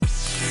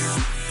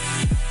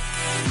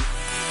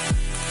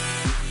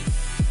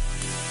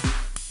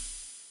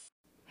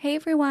Hey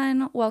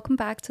everyone, welcome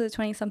back to the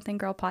 20-something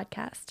girl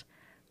podcast.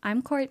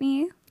 I'm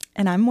Courtney.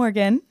 And I'm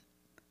Morgan.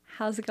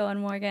 How's it going,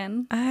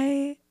 Morgan?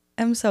 I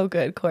am so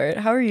good, Court.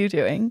 How are you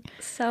doing?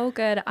 So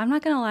good. I'm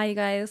not gonna lie, you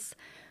guys.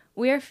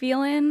 We are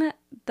feeling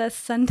the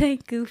Sunday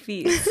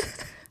goofies.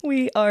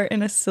 We are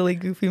in a silly,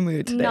 goofy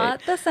mood today.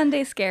 Not the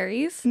Sunday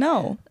scaries.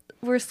 No.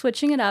 We're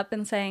switching it up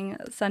and saying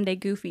Sunday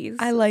goofies.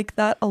 I like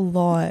that a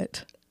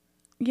lot.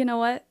 You know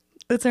what?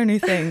 That's our new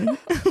thing.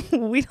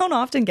 We don't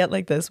often get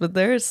like this, but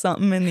there is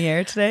something in the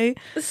air today.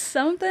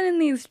 Something in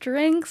these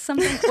drinks,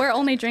 something. We're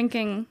only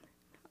drinking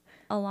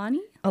Alani.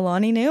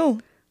 Alani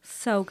knew.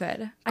 So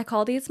good. I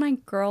call these my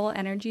girl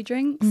energy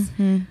drinks.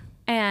 Mm-hmm.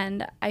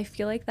 And I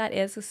feel like that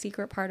is a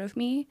secret part of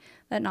me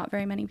that not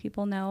very many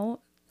people know.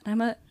 I'm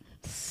a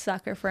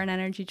sucker for an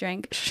energy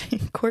drink.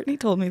 Courtney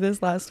told me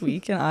this last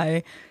week and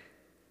I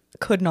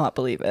could not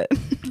believe it.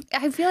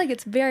 I feel like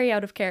it's very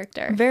out of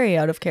character. Very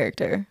out of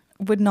character.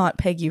 Would not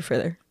peg you for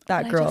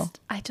that But girl.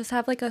 I just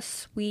have like a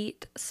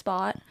sweet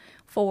spot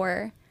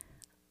for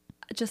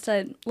just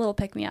a little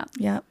pick me up.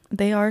 Yeah,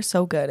 they are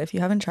so good. If you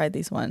haven't tried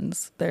these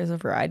ones, there's a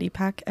variety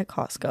pack at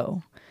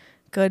Costco.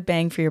 Good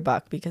bang for your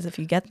buck, because if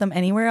you get them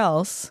anywhere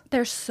else,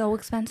 They're so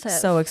expensive.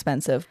 so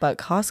expensive. But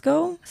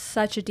Costco,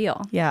 Such a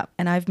deal. yeah.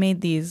 And I've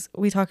made these.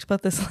 We talked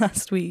about this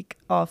last week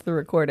off the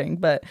recording,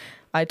 but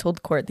I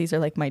told Court these are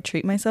like my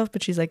treat myself.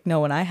 But she's like, no,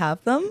 when I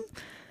have them,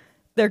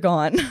 they're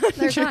gone.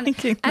 They're gone.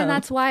 Drinking And them.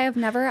 that's why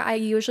I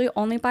usually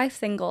only buy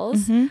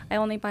singles. I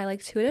only buy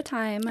like 2 at a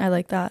time. I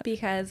like that.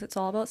 Because it's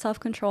all about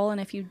self-control.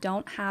 And if you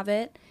don't have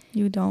it,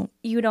 You don't.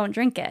 you don't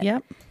drink it.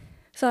 Yep.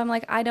 So I'm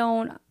like, I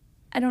don't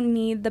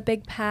need the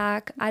big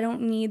pack. I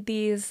don't need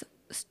these.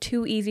 It's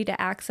too easy to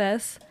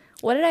access.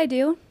 What did I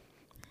do?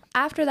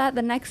 After that,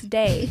 the next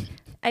day,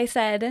 I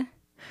said,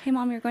 hey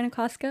mom, you're going to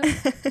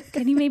Costco.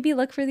 Can you maybe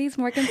look for these?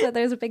 Morgan said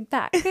there's a big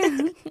pack.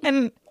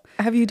 And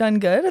have you done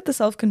good at the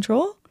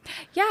self-control?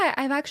 Yeah,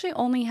 I've actually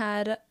only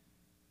had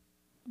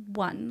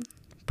one.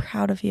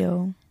 Proud of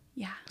you.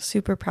 Yeah.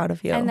 Super proud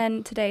of you. And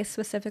then today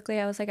specifically,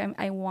 I was like,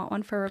 I want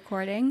one for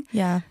recording.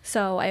 yeah.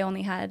 So I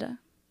only had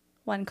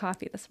one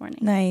coffee this morning.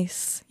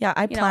 Nice. Yeah,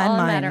 I You know, plan all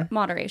mine. in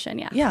moderation.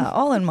 Yeah. Yeah,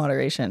 all in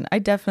moderation. I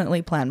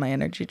definitely plan my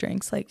energy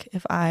drinks. Like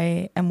if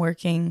I am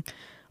working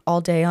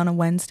all day on a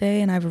Wednesday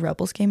and I have a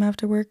Rebels game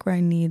after work where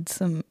I need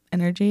some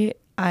energy,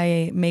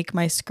 I make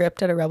my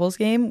script at a Rebels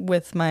game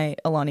with my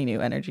Alani Nu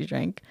energy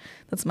drink.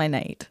 That's my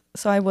night.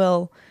 So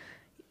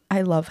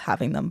I love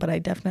having them, but I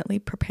definitely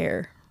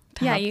prepare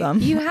to have them.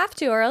 You have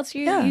to, or else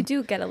Yeah. you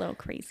do get a little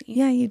crazy.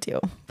 Yeah, you do.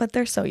 But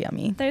they're so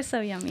yummy. They're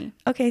so yummy.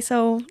 Okay,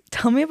 so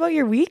tell me about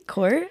your week,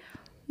 Court.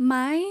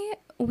 My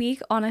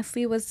week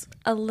honestly was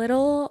a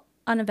little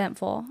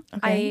uneventful.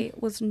 Okay. I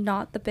was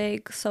not the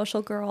big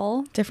social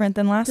girl. Different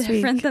than last week.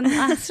 Different than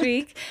last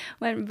week.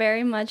 Went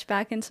very much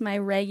back into my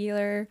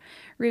regular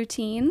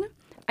routine.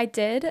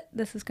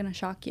 This is going to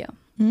shock you.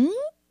 Hmm?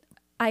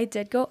 I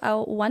did go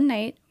out one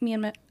night. Me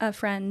and a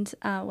friend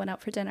went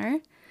out for dinner.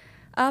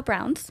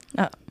 Browns.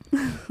 Oh.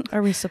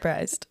 Are we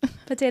surprised?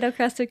 Potato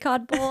crusted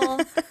cod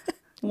bowl.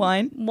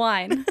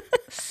 Wine.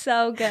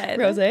 So good.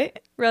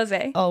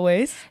 Rosé.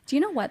 Always. Do you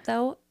know what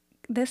though?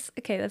 This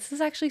is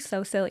actually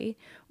so silly.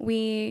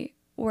 We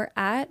were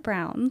at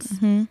Brown's.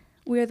 Mm-hmm.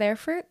 We were there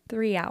for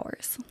 3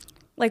 hours.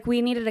 Like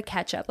we needed to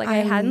catch up. Like I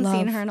hadn't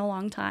seen her in a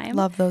long time.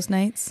 Love those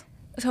nights.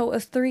 So it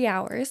was 3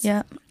 hours.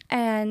 Yeah.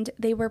 And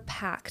they were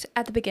packed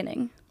at the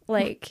beginning.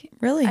 Like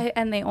Really?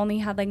 and they only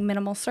had like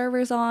minimal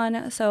servers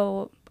on.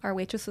 So our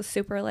waitress was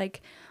super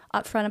like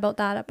upfront about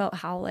that, about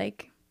how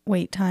like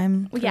Wait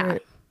time.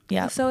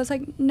 Yeah. So it's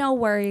like no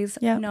worries,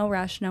 Yeah. no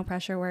rush, no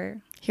pressure.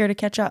 We're Here to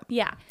catch up.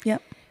 yeah.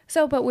 Yep.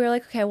 So, but we were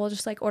like, okay, we'll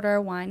just like order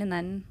our wine and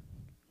then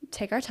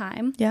take our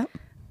time. Yep.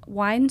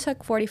 Wine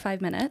took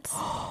 45 minutes,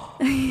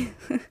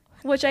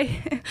 which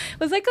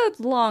was like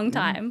a long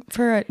time.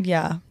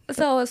 Yeah.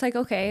 So it's like,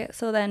 okay.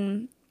 So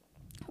then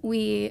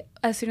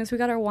as soon as we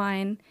got our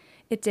wine,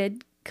 it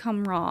did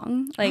come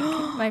wrong. Like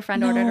my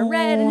friend ordered a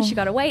red and she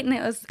got a white and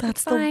it was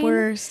That's fine. the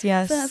worst.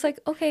 Yes. So I was like,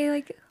 okay,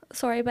 like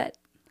sorry, but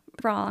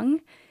wrong.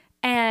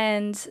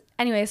 And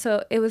anyway,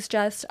 so it was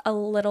just a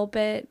little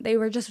bit, they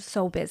were just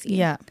so busy.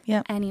 Yeah.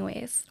 Yeah.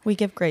 Anyways. We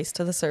give grace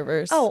to the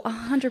servers. Oh,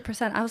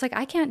 100%. I was like,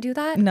 I can't do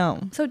that.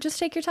 No. So just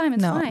take your time.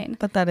 It's fine.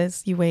 But that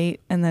is, you wait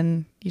and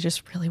then you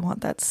just really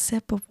want that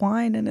sip of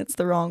wine and it's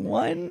the wrong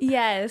one.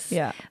 Yes.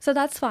 Yeah. So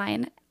that's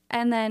fine.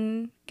 And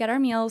then get our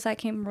meals. That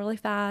came really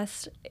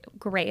fast.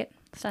 Great.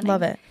 Stunning.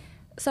 Love it.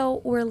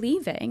 So we're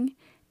leaving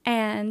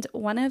and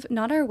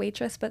not our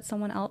waitress, but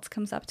someone else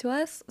comes up to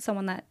us,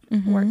 someone that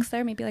works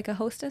there, maybe like a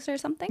hostess or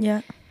something.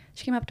 Yeah.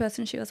 She came up to us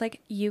and she was like,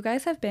 you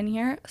guys have been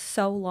here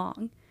so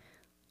long.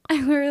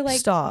 And we were like,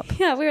 Stop.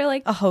 Yeah, we were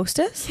like, A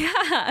hostess?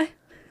 yeah.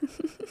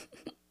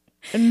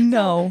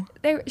 No.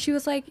 She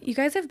was like, you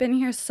guys have been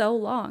here so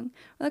long.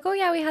 We're like, oh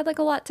yeah, we had like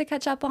a lot to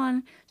catch up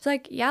on. She's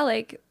like, yeah,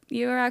 like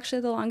you were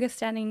actually the longest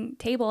standing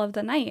table of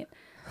the night.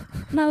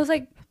 And I was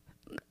like,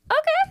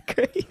 okay.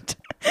 Great.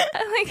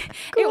 Like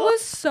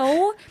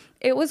Cool.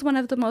 it was one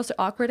of the most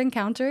awkward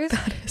encounters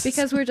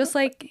because we're just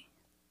like,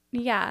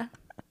 yeah,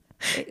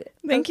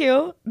 Thank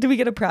you. Do we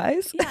get a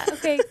prize? Yeah,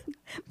 okay.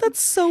 That's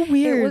so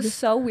weird. It was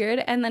so weird.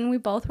 And then we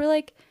both were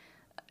like,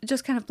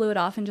 just kind of blew it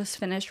off and just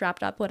finished,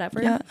 wrapped up,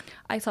 whatever. Yeah.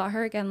 I saw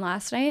her again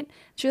last night.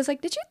 She was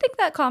like, did you think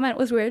that comment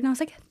was weird? And I was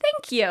like,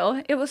 thank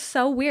you. It was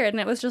so weird. And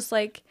it was just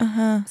like,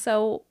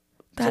 so.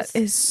 That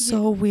is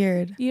so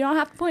weird. You don't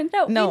have to point it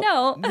out. No, we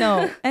know.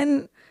 No.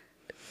 And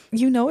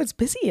it's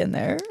busy in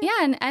there.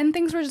 Yeah. And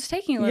things were just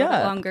taking a little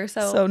bit longer.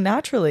 So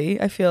naturally,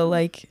 I feel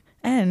like,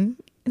 and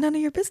none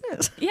of your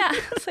business. Yeah.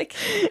 It's like,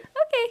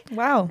 okay.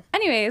 Wow.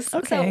 Anyways.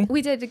 Okay. So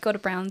we did go to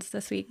Brown's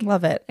this week.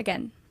 Love it.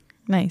 Again.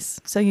 Nice.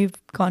 So you've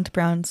gone to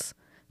Brown's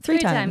three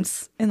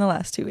times in the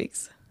last 2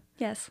 weeks.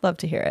 Yes. Love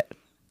to hear it.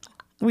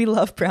 We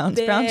love Brown's.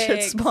 Brown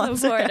should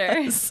sponsor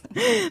us.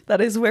 That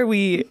is where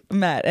we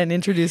met and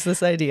introduced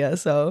this idea.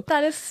 So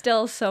that is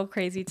still so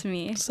crazy to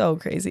me. So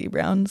crazy.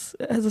 Brown's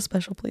has a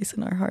special place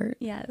in our heart.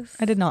 Yes.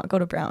 I did not go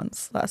to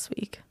Brown's last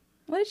week.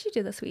 What did you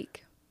do this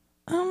week?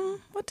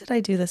 What did I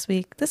do this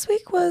week? This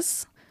week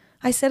was,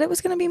 I said it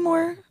was going to be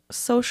more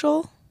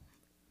social,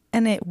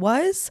 and it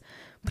was,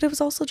 but it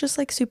was also just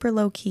like super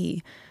low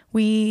key.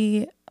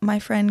 My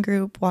friend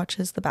group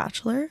watches The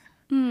Bachelor.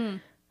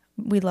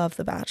 We love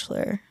The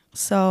Bachelor.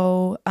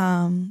 So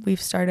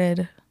we've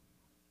started,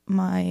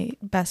 my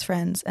best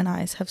friends and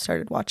I have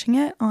started watching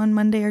it on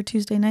Monday or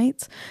Tuesday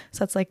nights. So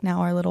that's like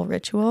now our little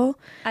ritual.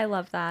 I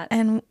love that.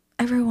 And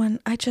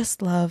I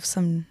just love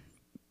some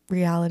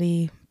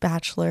reality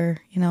Bachelor,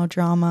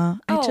 drama.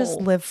 I just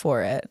live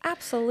for it.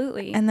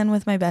 Absolutely. And then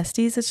with my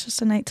besties, it's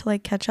just a night to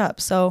like catch up.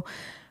 So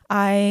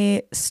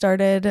I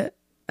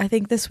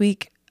think this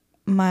week,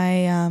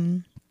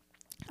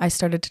 I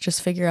started to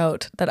just figure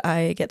out that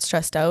I get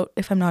stressed out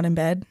if I'm not in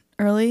bed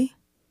early,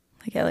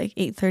 like at like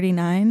 8:39.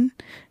 And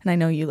I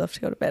know you love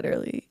to go to bed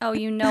early. Oh,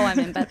 I'm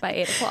in bed by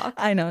 8 o'clock.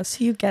 I know.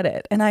 So you get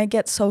it. And I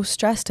get so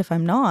stressed if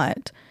I'm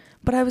not.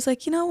 But I was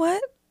like, you know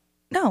what?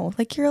 No,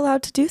 like you're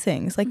allowed to do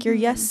things like your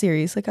Yes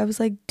series. Like I was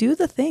like, do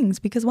the things,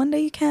 because one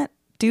day you can't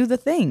do the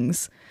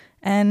things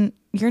and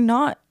you're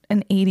not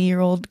an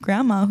 80-year-old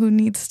grandma who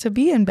needs to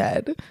be in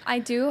bed. I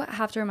do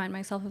have to remind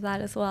myself of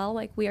that as well.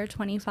 Like we are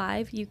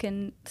 25. You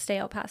can stay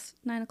out past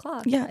 9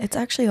 o'clock. Yeah, it's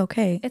actually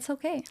okay. It's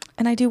okay.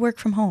 And I do work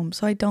from home,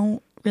 so I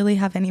don't really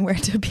have anywhere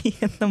to be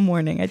in the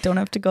morning. I don't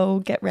have to go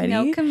get ready.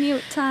 No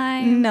commute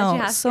time.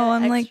 No, so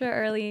I'm like,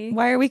 early.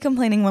 Why are we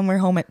complaining when we're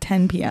home at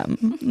 10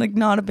 p.m.? Like,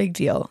 not a big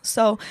deal.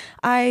 So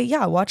I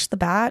watched The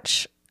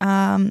Batch.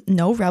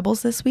 No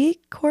Rebels this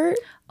week, Court.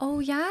 Oh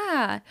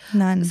yeah,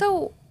 none.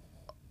 So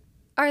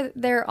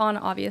they're on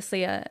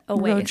obviously a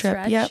away road trip,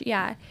 stretch. Yep.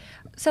 Yeah.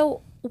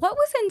 So what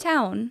was in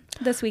town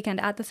this weekend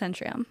at the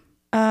Centrium?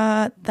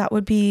 That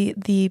would be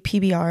the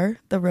PBR,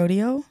 the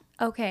rodeo.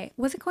 Okay.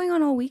 Was it going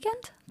on all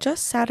weekend?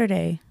 Just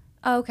Saturday.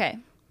 Okay.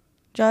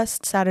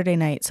 Just Saturday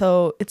night.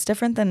 So it's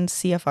different than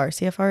CFR.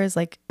 CFR is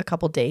like a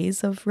couple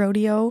days of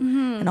rodeo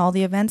and all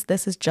the events.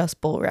 This is just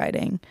bull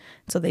riding.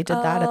 So they did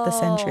that at the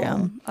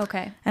Centrium.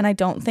 Okay. And I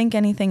don't think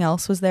anything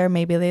else was there.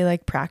 Maybe they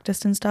like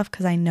practiced and stuff,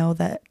 because I know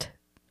that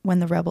when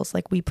the Rebels,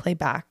 like we play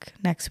back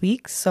next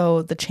week.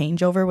 So the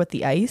changeover with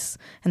the ice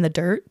and the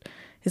dirt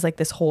is like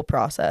this whole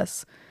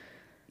process.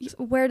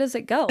 Where does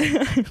it go?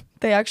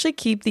 They actually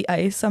keep the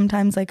ice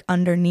sometimes like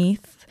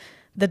underneath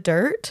the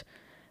dirt,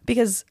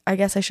 because I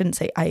guess I shouldn't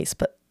say ice,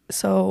 but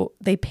so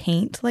they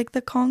paint like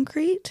the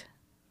concrete.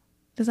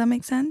 Does that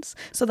make sense?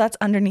 So that's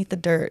underneath the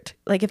dirt.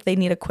 Like if they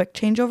need a quick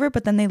changeover,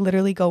 but then they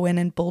literally go in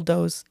and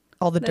bulldoze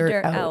all the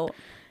dirt out.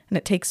 And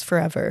it takes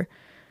forever.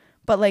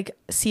 But like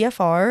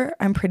CFR,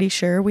 I'm pretty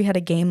sure we had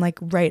a game like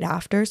right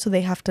after. So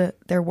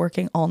they're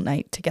working all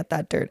night to get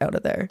that dirt out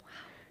of there.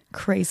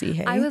 Crazy,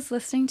 hey? I was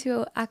listening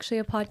to actually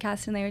a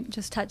podcast and they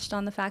just touched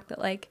on the fact that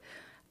like,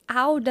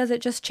 how does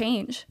it just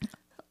change?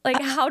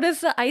 Like, how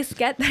does the ice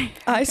get there?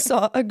 I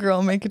saw a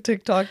girl make a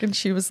TikTok and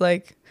she was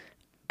like,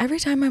 every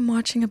time I'm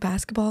watching a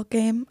basketball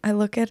game, I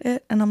look at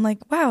it and I'm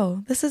like,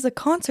 wow, this is a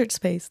concert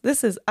space.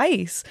 This is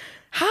ice.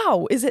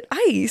 How is it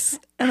ice?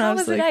 And how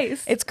is it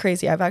ice? It's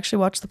crazy. I've actually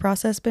watched the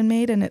process been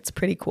made and it's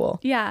pretty cool.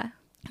 Yeah.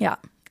 Yeah.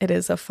 It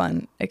is a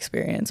fun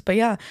experience. But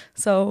yeah,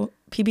 so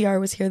PBR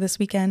was here this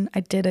weekend.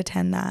 I did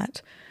attend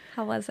that.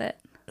 How was it?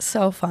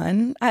 So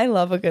fun. I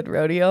love a good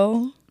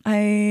rodeo.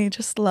 I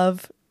just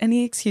love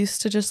any excuse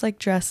to just like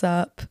dress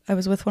up. I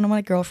was with one of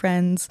my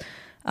girlfriends.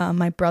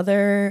 My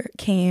brother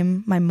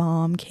came, my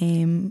mom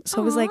came.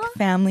 So It was like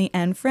family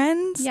and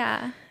friends.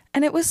 Yeah.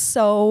 And it was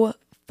so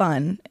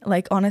fun.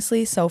 Like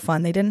honestly, so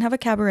fun. They didn't have a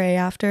cabaret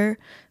after.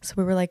 So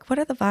we were like, what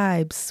are the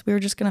vibes? We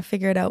were just going to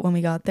figure it out when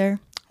we got there.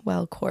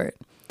 Well, Court.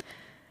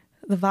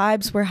 The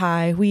vibes were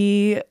high.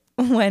 We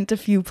went a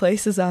few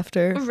places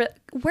after.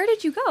 Where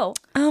did you go?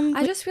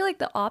 I just feel like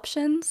the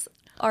options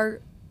are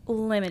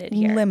limited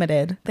here.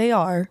 Limited. They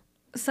are.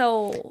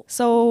 So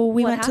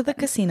we went to the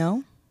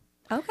casino.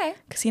 Okay.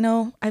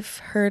 Casino, I've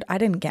heard, I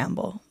didn't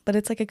gamble, but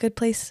it's like a good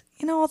place.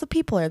 All the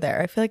people are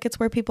there. I feel like it's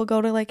where people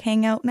go to like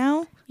hang out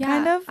now. Yeah,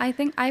 kind of. I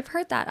think I've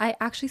heard that. I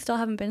actually still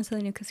haven't been to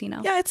the new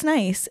casino. Yeah, it's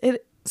nice.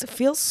 It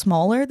feels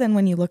smaller than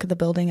when you look at the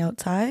building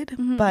outside,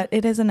 but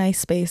it is a nice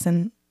space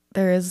and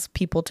there is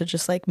people to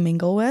just like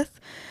mingle with.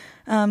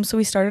 So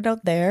we started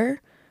out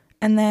there,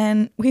 and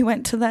then we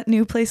went to that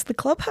new place, the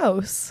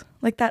Clubhouse,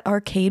 like that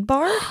arcade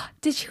bar.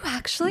 Did you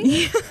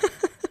actually?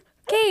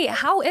 Okay,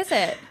 how is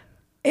it?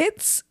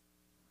 It's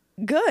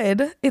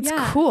good. It's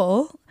Yeah.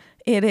 cool.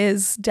 It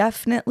is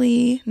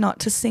definitely, not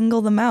to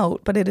single them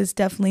out, but it is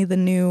definitely the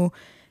new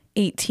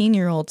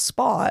 18-year-old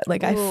spot.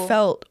 Like, I Ooh.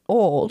 felt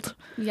old,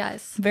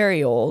 Yes.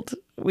 very old.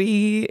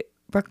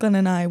 Brooklyn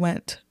and I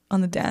went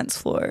on the dance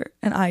floor,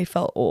 and I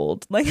felt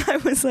old. Like, I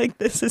was like,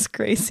 this is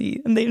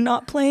crazy. And they're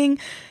not playing,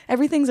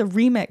 everything's a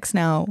remix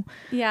now.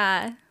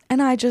 Yeah.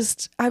 And I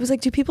was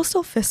like, do people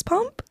still fist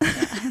pump?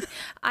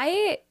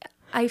 I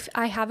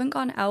haven't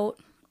gone out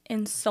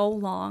in so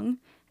long,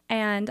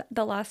 and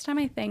the last time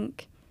I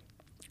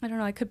don't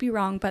know, I could be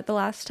wrong, but the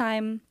last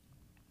time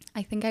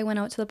I think I went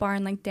out to the bar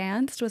and like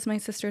danced was my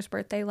sister's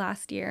birthday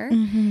last year.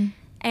 Mm-hmm.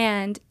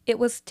 And it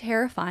was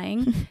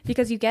terrifying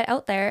because you get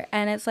out there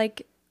and it's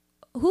like,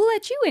 who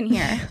let you in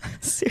here?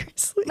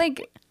 Seriously.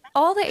 Like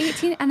all the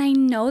 18, and I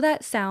know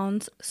that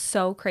sounds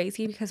so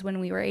crazy because when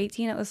we were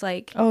 18, it was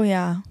like, Oh,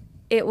 yeah.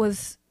 it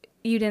was,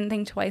 you didn't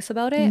think twice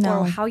about it No.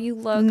 or how you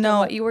looked No, or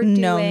what you were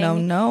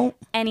doing. No.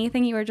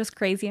 Anything, you were just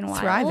crazy and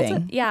wild.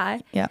 Thriving. Yeah.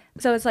 Yeah.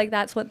 So it's like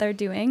that's what they're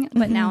doing.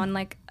 But now in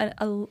like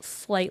a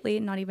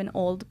slightly, not even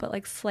old, but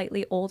like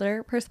slightly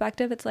older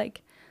perspective, it's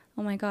like,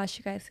 oh my gosh,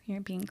 you guys,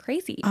 you're being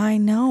crazy. I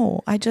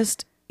know.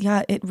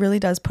 Yeah, it really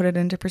does put it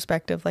into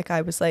perspective. Like,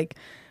 I was like,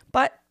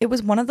 but it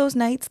was one of those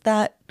nights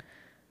that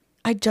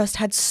I just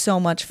had so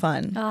much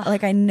fun. Ugh.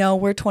 Like, I know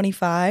we're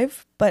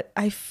 25, but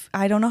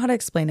I don't know how to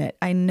explain it.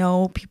 I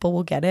know people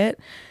will get it,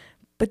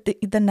 but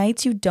the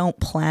nights you don't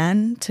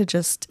plan to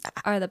just,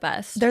 Are the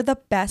best. they're the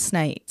best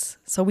nights.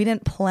 So we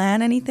didn't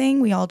plan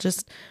anything. We all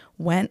just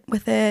went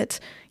with it.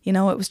 You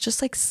know, it was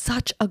just like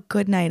such a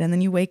good night. And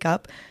then you wake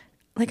up,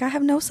 like, I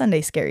have no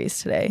Sunday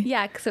scaries today.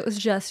 Yeah, because it was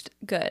just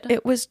good.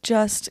 It was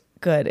just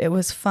good. It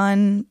was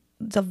fun.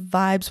 The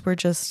vibes were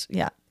just,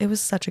 yeah, it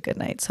was such a good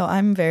night. So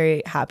I'm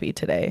very happy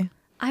today.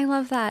 I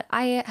love that.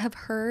 I have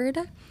heard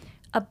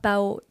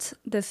about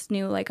this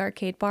new like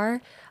arcade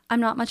bar. I'm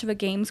not much of a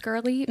games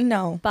girly.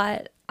 No.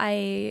 But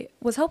I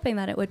was hoping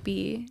that it would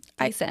be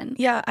decent.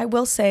 Yeah, I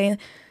will say,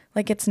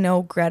 like, it's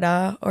no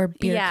Greta or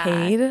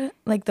Beercade. Yeah.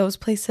 Like, those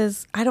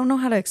places, I don't know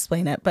how to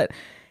explain it, but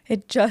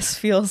it just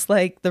feels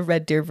like the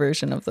Red Deer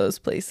version of those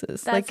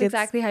places. That's like,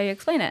 exactly how you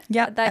explain it.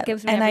 Yeah, That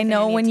gives me and I everything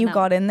know need when to you know.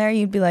 got in there,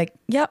 you'd be like,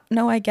 yep,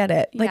 no, I get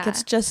it. Like, Yeah.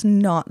 it's just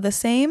not the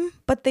same,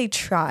 but they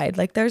tried.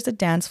 Like, there's a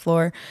dance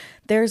floor.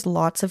 There's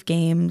lots of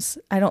games.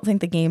 I don't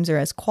think the games are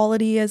as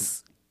quality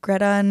as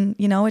Greta, and,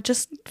 you know, it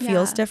just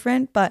feels Yeah.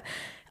 different, but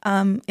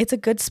it's a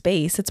good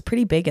space. It's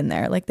pretty big in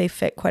there. Like, they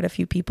fit quite a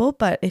few people,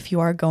 but if you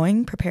are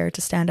going, prepare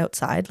to stand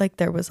outside. Like,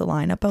 there was a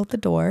lineup out the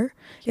door.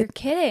 You're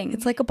kidding.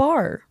 It's like a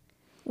bar.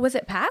 Was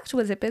it packed?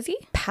 Was it busy?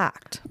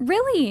 Packed.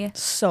 Really?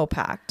 So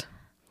packed.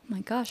 Oh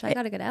my gosh, I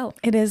gotta get out.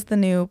 It is the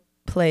new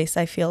place,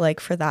 I feel like,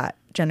 for that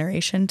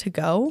generation to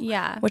go.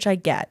 Yeah. Which I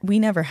get. We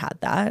never had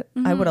that.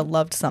 I would have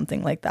loved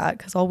something like that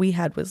because all we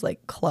had was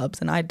like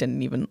clubs, and I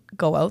didn't even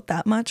go out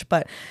that much,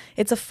 but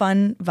it's a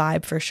fun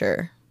vibe for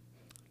sure.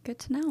 Good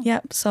to know.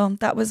 Yep. So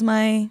that was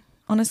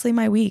honestly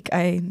my week.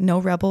 No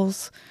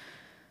rebels,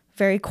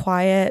 very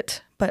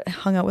quiet, but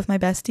hung out with my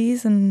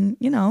besties and,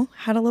 you know,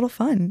 had a little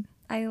fun.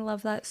 I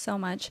love that so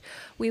much.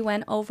 We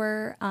went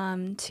over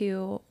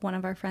to one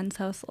of our friends'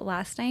 house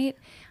last night,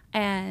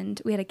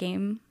 and we had a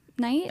game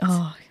night.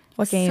 Oh,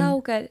 what game? So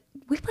good.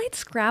 We played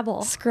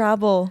Scrabble.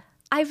 Scrabble.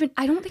 I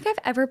don't think I've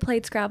ever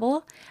played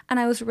Scrabble, and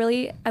I was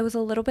a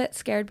little bit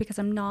scared because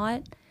I'm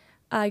not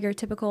your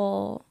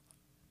typical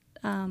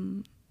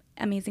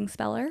amazing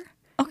speller.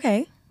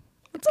 Okay.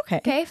 It's okay.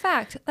 Okay,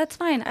 fact. That's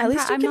fine. At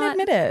least you can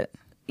admit it.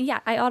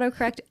 Yeah, I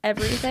autocorrect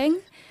everything,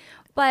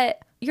 but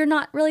you're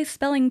not really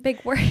spelling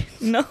big words.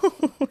 No,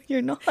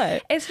 you're not.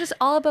 It's just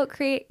all about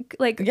the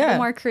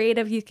more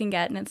creative you can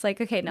get, and it's like,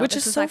 okay, no, Which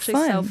this is is so actually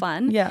fun. so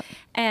fun. Yeah.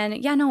 And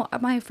yeah, no,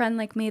 my friend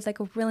like made like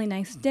a really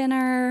nice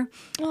dinner,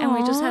 and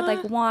we just had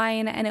like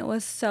wine, and it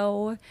was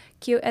so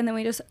cute. And then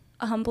we just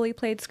humbly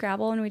played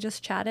Scrabble, and we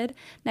just chatted.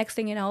 Next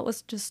thing you know, it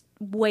was just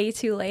way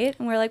too late,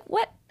 and we're like,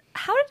 what?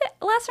 How did it?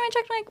 Last time I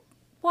checked, like,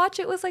 watch,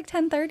 it was like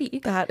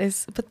 10:30.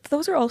 But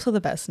those are also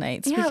the best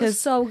nights Yeah, it was because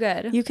so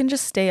good. you can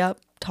just stay up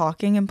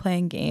talking and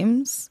playing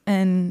games,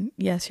 and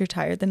yes, you're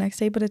tired the next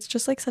day, but it's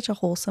just like such a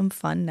wholesome,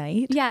 fun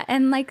night. Yeah,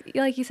 and like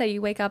you said,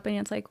 you wake up and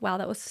it's like, wow,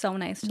 that was so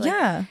nice to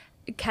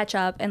like catch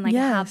up and like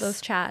have those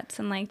chats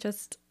and like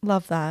just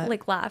love that.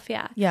 like laugh.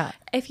 Yeah. Yeah.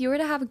 If you were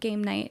to have a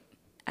game night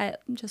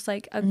at just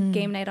like a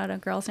game night on a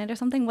girls' night or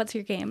something, what's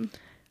your game?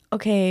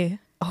 Okay.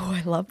 Oh,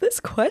 I love this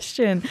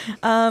question.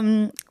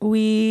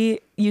 We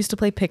used to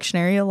play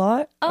Pictionary a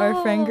lot,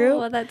 our friend group.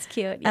 Oh, that's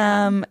cute.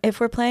 Yeah. If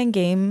we're playing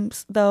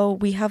games, though,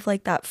 we have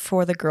like that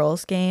For the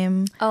Girls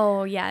game.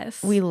 Oh,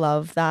 yes. We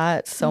love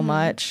that so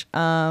much.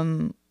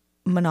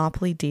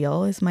 Monopoly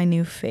Deal is my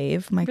new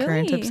fave, my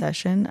current Really?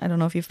 obsession. I don't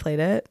know if you've played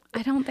it.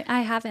 I don't think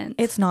I haven't.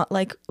 It's not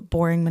like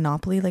boring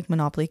Monopoly. Like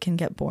Monopoly can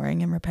get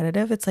boring and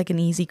repetitive. It's like an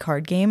easy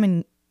card game,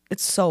 and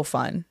it's so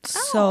fun.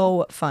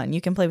 So fun.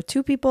 You can play with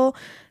two people,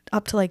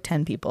 up to like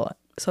 10 people.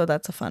 So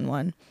that's a fun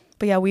one.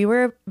 But yeah, we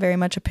were very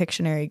much a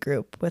Pictionary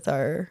group with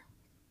our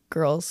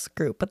girls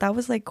group, but that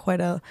was like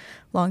quite a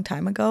long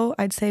time ago.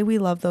 I'd say we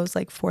love those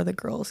like for the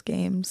girls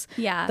games.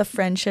 Yeah. The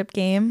friendship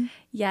game.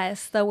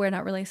 Yes, the We're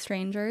Not Really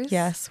Strangers.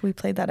 Yes, we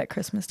played that at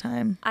Christmas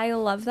time. I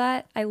love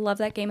that. I love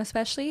that game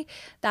especially.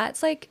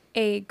 That's like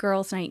a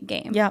girls' night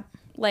game. Yeah.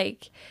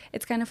 Like,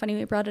 it's kind of funny.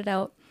 We brought it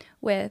out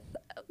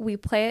we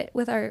play it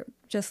with our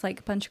just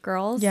like bunch of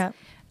girls. Yeah.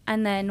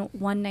 And then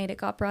one night it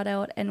got brought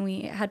out and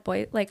we had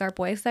our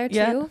boys there too.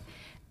 Yeah.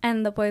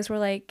 And the boys were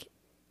like,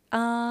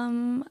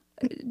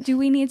 do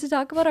we need to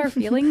talk about our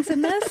feelings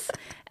in this?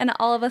 And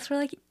all of us were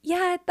like,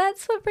 yeah,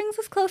 that's what brings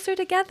us closer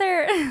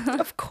together.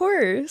 Of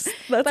course.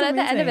 That's but amazing.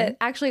 at the end of it,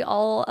 actually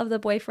all of the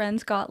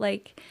boyfriends got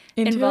like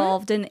Into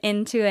involved and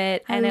into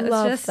it. And it was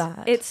love just,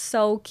 that. it's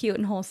so cute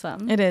and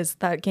wholesome. It is.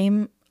 That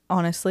game,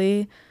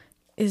 honestly,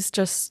 is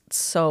just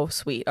so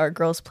sweet. Our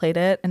girls played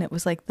it and it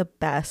was like the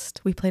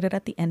best. We played it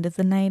at the end of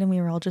the night and we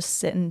were all just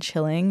sitting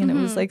chilling and it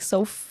was like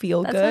so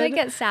feel good. That's when I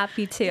get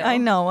sappy too. I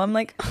know. I'm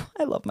like, oh,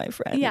 I love my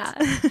friends. Yeah.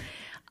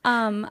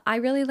 I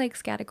really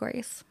like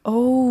categories.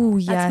 Oh,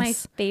 yes. That's my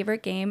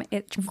favorite game.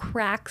 It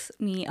cracks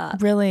me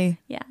up. Really?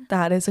 Yeah.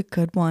 That is a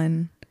good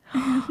one.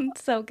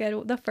 It's so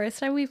good. The first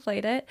time we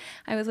played it,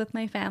 I was with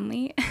my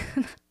family.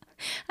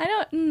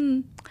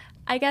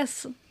 I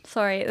guess,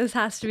 sorry, this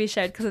has to be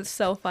shared because it's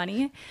so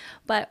funny.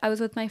 But I was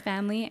with my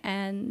family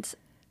and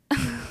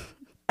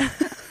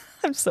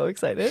I'm so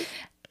excited.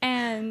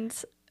 And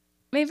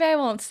maybe I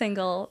won't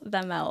single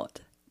them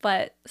out,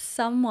 but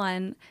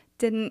someone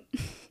didn't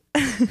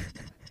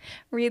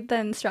read the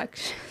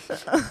instructions.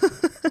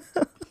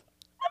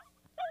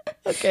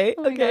 Okay.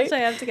 Oh my Okay. gosh, I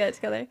have to get it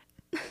together.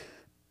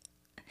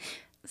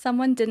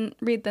 Someone didn't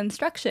read the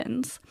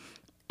instructions,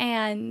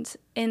 and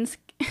oh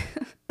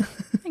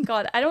my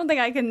God, I don't think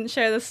I can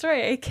share this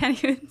story. I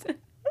can't even.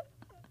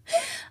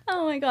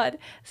 Oh my God.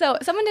 So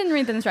someone didn't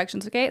read the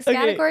instructions. Okay. So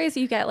categories,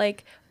 you get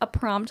like a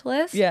prompt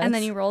list, and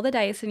then you roll the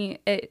dice, and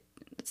it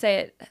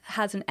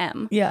has an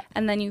M. Yeah.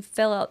 And then you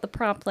fill out the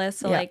prompt list.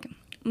 So like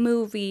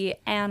movie,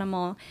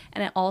 animal,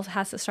 and it all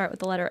has to start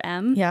with the letter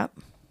M. Yeah.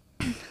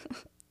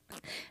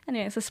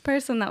 Anyways, this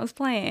person that was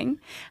playing,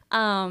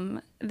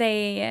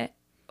 they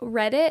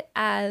read it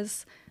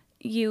as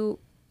you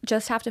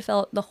just have to fill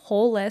out the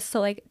whole list. So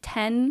like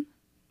 10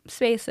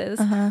 spaces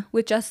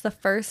with just the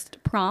first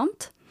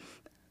prompt.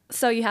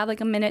 So you have like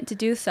a minute to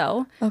do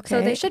so. Okay.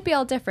 So they should be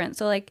all different.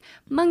 So like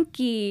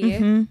monkey,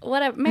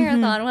 whatever,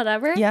 marathon,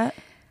 whatever. Yeah.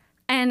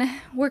 And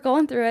we're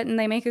going through it and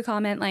they make a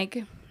comment like,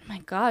 oh my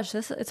gosh,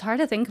 it's hard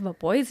to think of a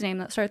boy's name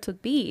that starts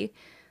with B.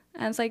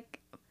 And it's like,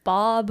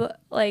 Bob,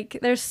 like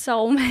there's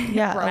so many.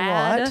 Yeah,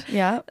 Brad, a lot.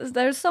 Yeah.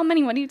 There's so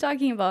many. What are you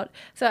talking about?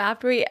 So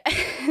after we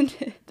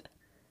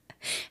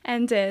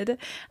ended,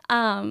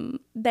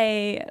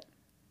 they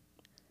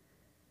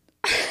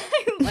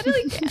I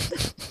literally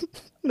can't.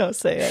 No,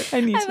 say it. I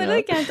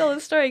literally can't tell the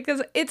story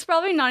because it's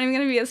probably not even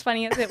going to be as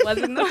funny as it was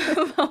in the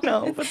moment.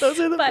 No, but those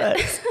are the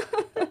best.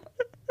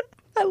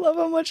 I love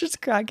how much it's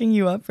cracking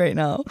you up right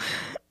now.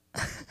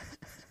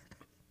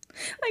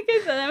 Like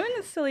I said, I'm in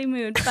a silly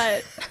mood,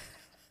 but...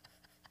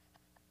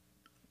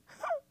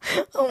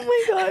 Oh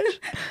my gosh.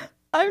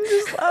 I'm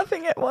just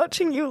laughing at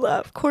watching you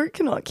laugh. Court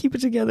cannot keep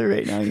it together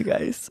right now, you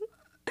guys.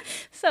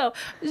 So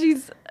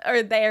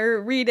they're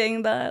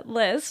reading the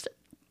list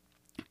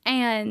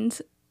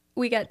and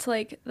we get to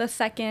like the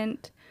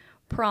second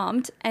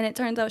prompt and it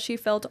turns out she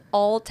filled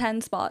all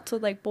 10 spots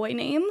with like boy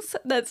names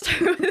that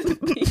start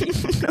with B.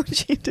 No,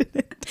 she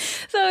didn't.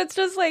 So it's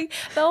just like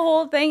the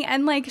whole thing,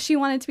 and like she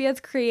wanted to be as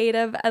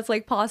creative as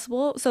like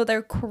possible, so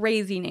they're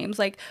crazy names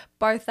like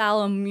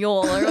Bartholomew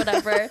or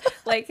whatever.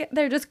 Like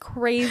they're just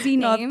crazy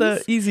names, not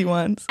the easy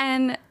ones.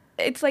 And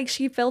it's like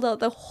she filled out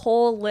the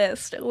whole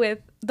list with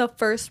the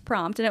first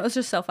prompt and it was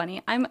just so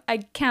funny. I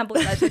can't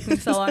believe that took me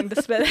so long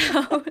to spit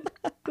out.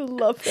 I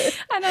love it.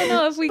 I don't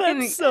know if we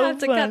can have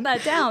to cut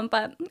that down,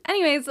 but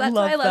anyways, that's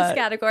why I love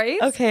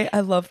categories. Okay,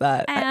 I love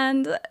that.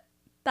 And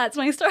that's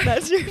my story.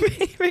 That's your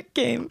favorite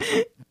game.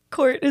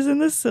 Court is in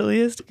the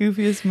silliest,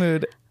 goofiest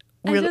mood.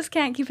 I just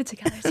can't keep it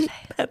together today.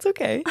 That's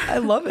okay. I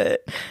love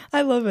it.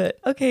 I love it.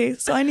 Okay,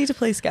 so I need to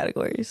play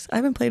categories. I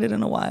haven't played it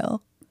in a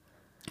while.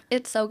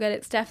 It's so good.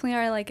 It's definitely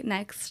our like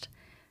next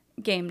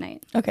game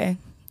night. Okay.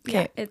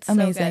 Yeah, it's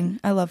amazing. So good.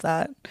 I love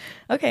that.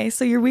 Okay,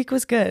 so your week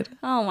was good.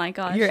 Oh my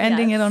gosh. You're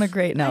ending it on a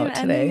great note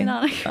I'm today. ending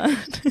it on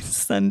It's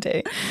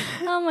Sunday.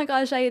 Oh my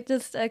gosh, gotta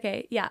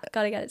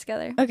get it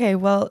together. Okay,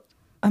 well,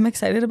 I'm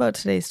excited about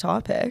today's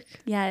topic.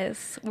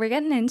 Yes, we're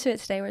getting into it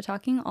today. We're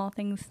talking all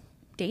things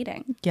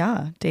dating.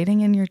 Yeah,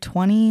 dating in your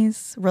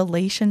 20s,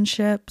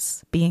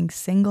 relationships, being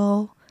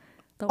single,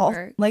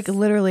 like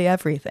literally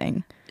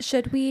everything.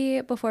 Should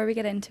we, before we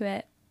get into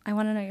it, I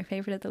want to know your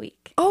favorite of the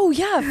week. Oh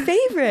yeah,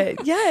 favorite.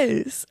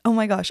 Yes. Oh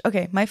my gosh.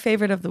 Okay, my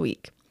favorite of the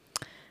week.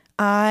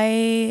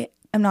 I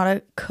am not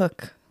a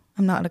cook.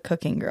 I'm not a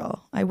cooking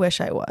girl. I wish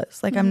I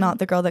was. Like I'm not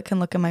the girl that can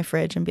look in my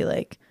fridge and be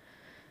like,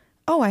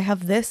 "Oh, I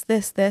have this.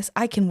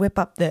 I can whip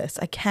up this."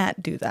 I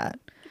can't do that.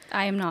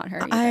 I am not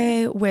her either.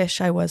 I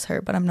wish I was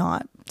her, but I'm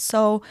not.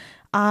 So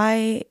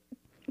I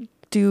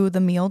do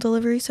the meal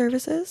delivery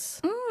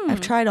services.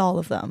 I've tried all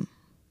of them.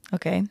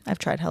 Okay. I've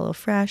tried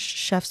HelloFresh,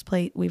 Chef's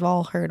Plate. We've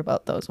all heard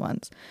about those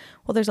ones.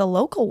 Well, there's a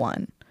local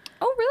one.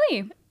 Oh,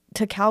 really?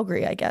 To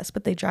Calgary, I guess,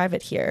 but they drive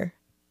it here.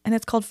 And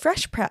it's called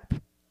Fresh Prep.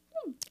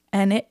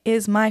 And it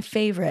is my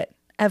favorite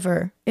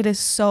ever. It is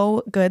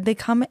so good. They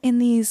come in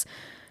these,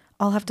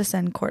 I'll have to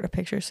send Court a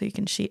picture so you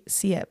can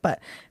see it, but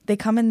they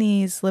come in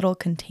these little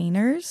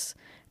containers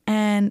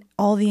and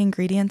all the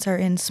ingredients are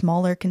in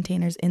smaller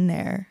containers in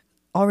there,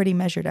 already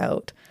measured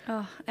out.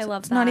 Oh, I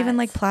love that. It's not even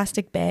like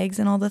plastic bags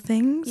and all the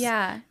things.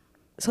 Yeah.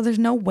 So there's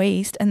no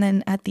waste. And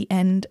then at the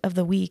end of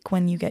the week,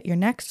 when you get your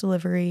next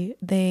delivery,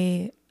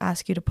 they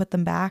ask you to put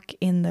them back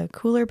in the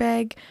cooler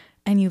bag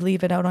and you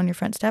leave it out on your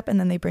front step and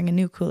then they bring a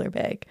new cooler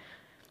bag.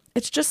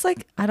 It's just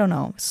like, I don't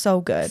know,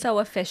 so good. So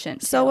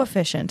efficient. So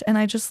efficient. And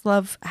I just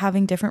love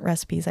having different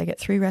recipes. I get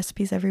 3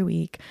 recipes every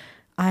week.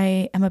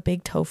 I am a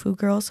big tofu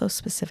girl. So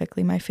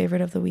specifically my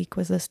favorite of the week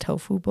was this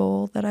tofu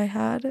bowl that I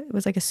had. It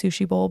was like a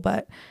sushi bowl,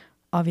 but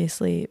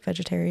obviously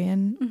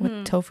vegetarian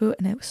with tofu.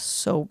 And it was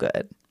so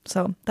good.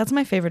 So that's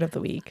my favorite of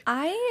the week.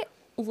 I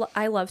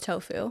love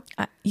tofu.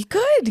 You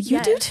could.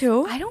 You do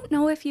too. I don't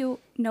know if you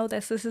know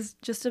this. This is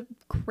just a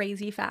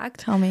crazy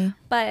fact. Tell me.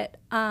 But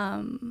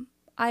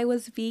I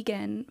was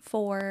vegan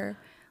for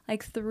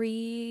like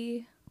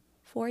 3-4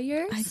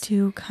 years. I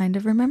do kind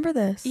of remember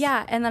this.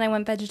 Yeah. And then I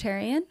went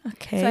vegetarian.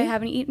 Okay. So I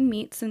haven't eaten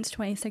meat since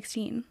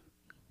 2016.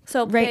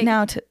 So right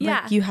now,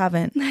 like, you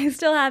haven't. I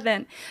still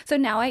haven't. So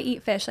now I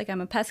eat fish. Like I'm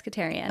a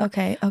pescatarian.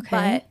 Okay.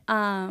 But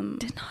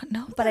did not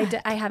know that.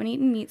 But I haven't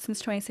eaten meat since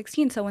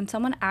 2016. So when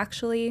someone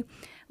actually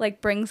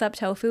like brings up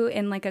tofu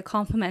in like a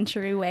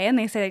complimentary way and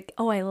they say like,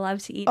 oh, I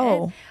love to eat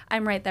it,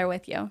 I'm right there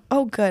with you.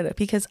 Oh, good.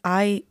 Because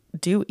I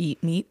do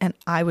eat meat and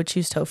I would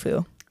choose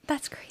tofu.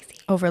 That's crazy.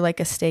 Over like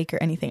a steak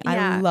or anything.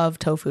 Yeah. I love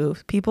tofu.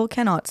 People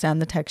cannot stand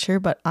the texture,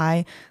 but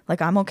I'm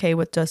okay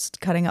with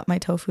just cutting up my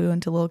tofu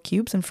into little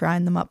cubes and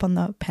frying them up on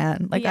the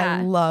pan. Like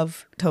I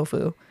love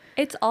tofu.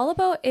 It's all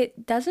about,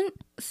 it doesn't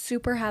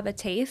super have a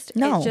taste.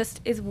 No. It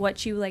just is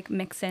what you like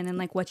mix in and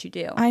like what you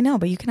do. I know,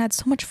 but you can add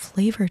so much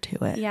flavor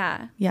to it.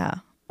 Yeah. Yeah.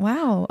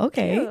 Wow.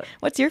 Okay. Cute.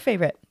 What's your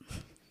favorite? Oh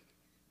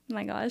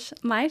my gosh.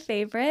 My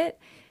favorite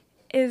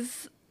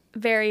is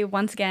very,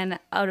 once again,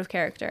 out of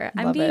character.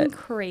 I'm being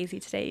crazy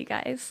today, you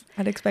guys.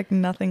 I'd expect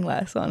nothing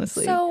less,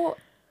 honestly. So,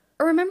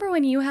 remember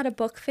when you had a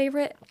book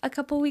favorite a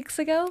couple weeks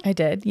ago? I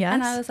did, yes.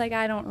 And I was like,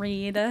 I don't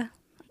read,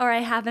 or I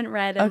haven't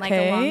read in like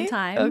a long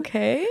time.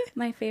 Okay.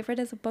 My favorite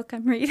is a book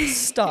I'm reading.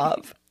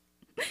 Stop.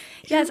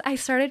 Yes, I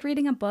started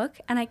reading a book,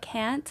 and I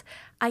can't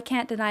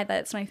deny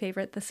that it's my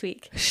favorite this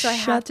week. So I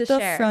have to share.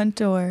 Shut the front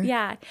door.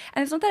 Yeah,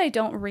 and it's not that I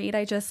don't read.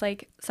 I just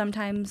like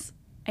sometimes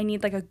I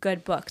need like a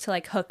good book to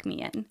like hook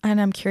me in.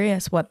 And I'm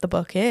curious what the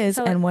book is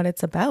and what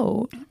it's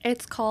about.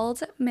 It's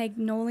called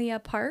Magnolia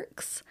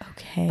Parks.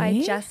 Okay. By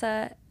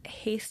Jessa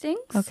Hastings.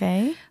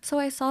 Okay. So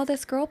I saw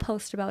this girl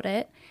post about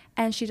it,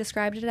 and she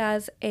described it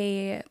as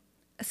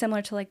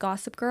similar to like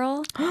Gossip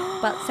Girl,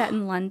 but set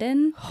in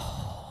London,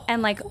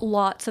 and like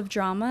lots of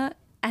drama,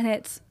 and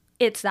it's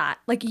that.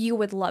 Like you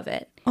would love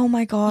it. Oh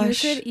my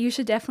gosh. You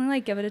should definitely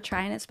like give it a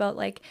try. And it's about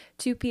like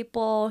 2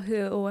 people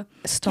who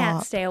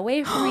can't stay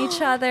away from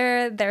each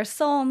other. They're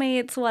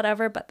soulmates,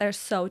 whatever, but they're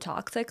so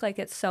toxic. Like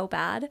it's so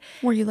bad.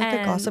 Were you like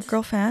a Gossip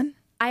Girl fan?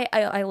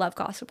 I love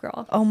Gossip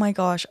Girl. Oh my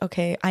gosh.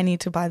 Okay. I need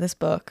to buy this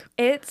book.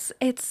 It's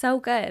so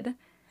good.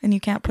 And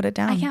you can't put it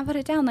down. I can't put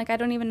it down. Like I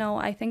don't even know.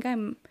 I think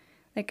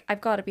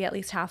I've got to be at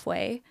least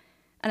halfway.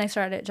 And I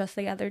started it just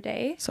the other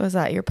day. So is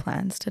that your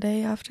plans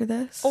today after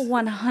this? Oh,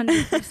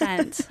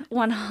 100%.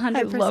 100%.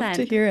 I'd love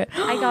to hear it.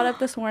 I got up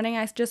this morning.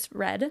 I just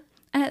read.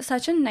 And it's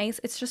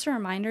it's just a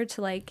reminder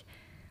to like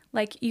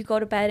you go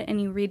to bed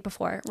and you read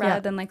before rather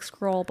than like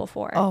scroll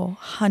before. Oh,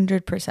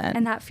 100%.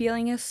 And that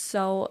feeling is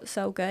so,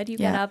 so good. You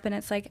get up and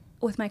it's like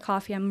with my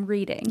coffee, I'm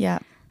reading. Yeah.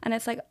 And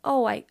it's like,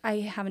 oh, I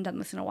haven't done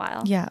this in a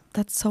while. Yeah,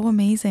 that's so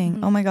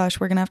amazing. Oh my gosh,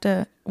 we're going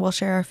to we'll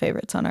share our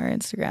favorites on our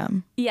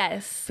Instagram.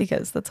 Yes.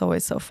 Because that's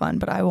always so fun,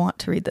 but I want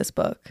to read this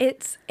book.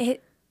 It's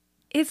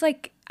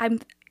like,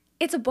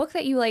 it's a book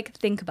that you like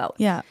think about.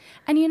 Yeah.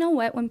 And you know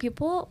what? When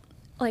people,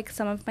 like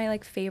some of my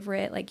like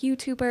favorite like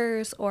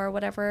YouTubers or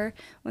whatever,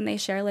 when they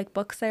share like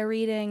books they're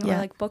reading or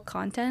like book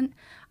content,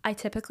 I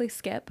typically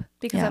skip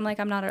because I'm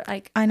like, I'm not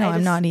I know,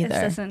 I'm not either.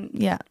 It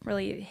doesn't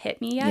really hit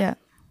me yet. Yeah.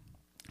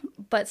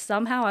 But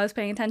somehow I was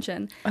paying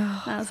attention.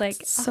 Oh, and I was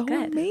like, so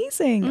good.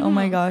 Amazing. Oh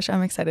my gosh,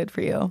 I'm excited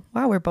for you.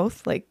 Wow, we're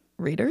both like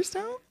readers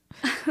now.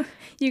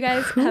 You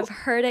guys have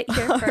heard it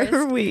here first.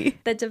 Are we?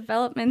 The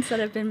developments that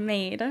have been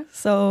made.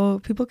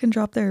 So people can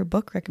drop their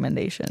book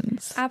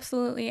recommendations.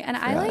 Absolutely. And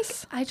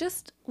I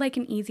just like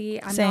an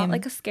easy, I'm Same. not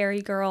like a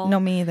scary girl. No,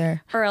 me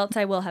either. Or else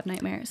I will have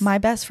nightmares. My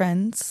best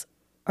friends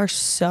are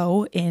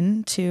so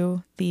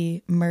into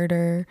the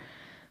murder,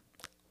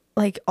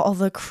 like all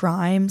the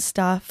crime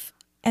stuff.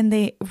 And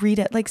they read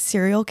it like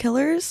serial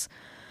killers.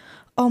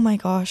 Oh my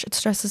gosh, it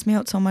stresses me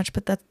out so much.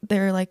 But that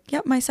they're like,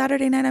 yep, my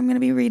Saturday night I'm going to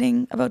be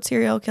reading about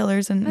serial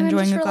killers and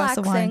enjoying a glass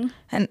of wine.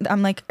 And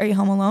I'm like, are you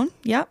home alone?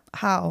 Yep.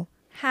 How?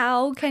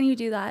 How can you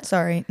do that?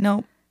 Sorry.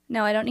 No.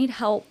 No, I don't need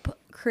help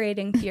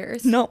creating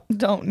tears. No,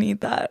 don't need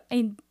that.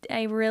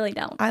 I really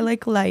don't. I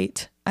like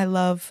light. I'm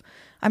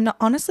not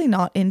honestly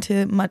not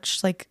into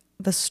much like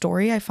the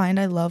story. I find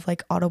I love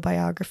like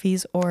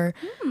autobiographies or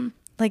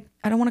like,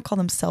 I don't want to call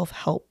them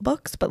self-help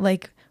books, but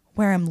like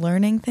where I'm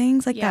learning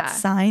things, like that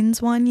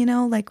Signs one, you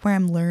know, like where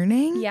I'm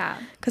learning. Yeah.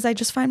 Because I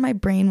just find my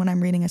brain when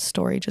I'm reading a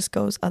story just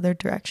goes other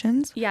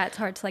directions. Yeah, it's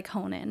hard to like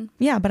hone in.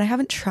 Yeah, but I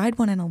haven't tried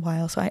one in a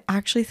while. So I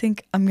actually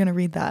think I'm going to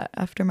read that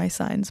after my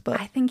Signs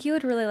book. I think you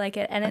would really like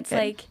it. And it's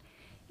like,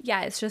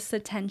 yeah, it's just the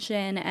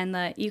tension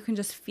and you can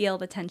just feel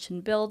the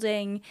tension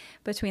building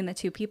between the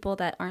two people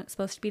that aren't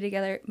supposed to be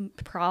together,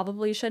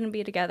 probably shouldn't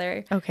be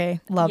together.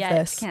 Okay, love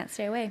this. Can't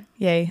stay away.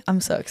 Yay, I'm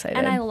so excited.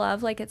 And I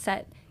love like it's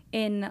set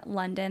in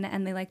London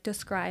and they like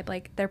describe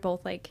like they're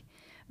both like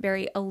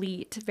very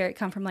elite,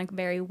 come from like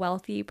very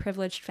wealthy,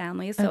 privileged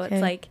families. So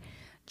it's like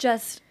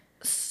just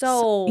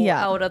so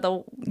out of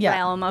the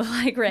realm of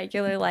like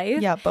regular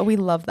life. Yeah, but we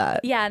love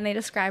that. Yeah, and they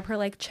describe her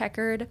like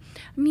checkered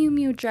Miu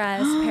Miu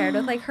dress paired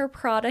with like her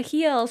Prada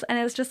heels, and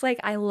it's just like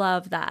I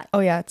love that. Oh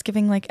yeah, it's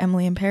giving like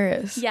Emily in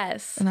Paris.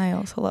 Yes, and I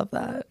also love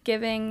that.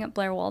 Giving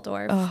Blair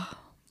Waldorf. Oh,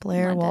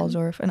 Blair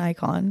Waldorf, an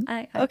icon.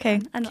 Okay,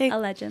 a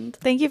legend.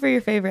 Thank you for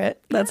your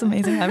favorite. That's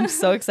amazing. I'm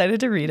so excited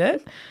to read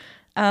it.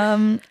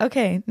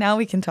 Okay, now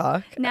we can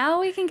talk.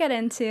 Now we can get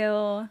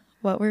into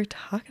what we're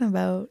talking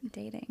about.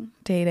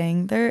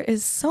 Dating. There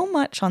is so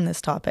much on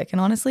this topic.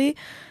 And honestly,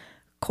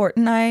 Court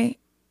and I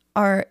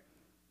are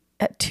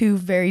at two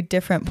very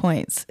different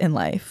points in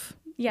life.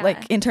 Yeah.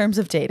 Like in terms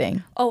of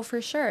dating. Oh,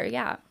 for sure.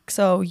 Yeah.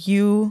 So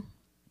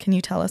can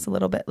you tell us a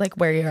little bit like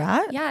where you're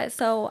at? Yeah.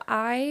 So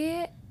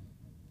I've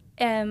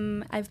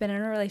been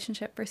in a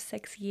relationship for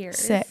 6 years.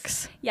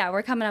 6. Yeah,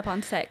 we're coming up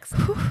on 6.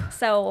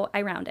 So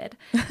I rounded.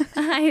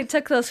 I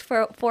took those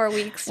 4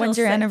 weeks. When's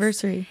your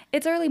anniversary?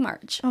 It's early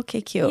March.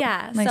 Okay, cute.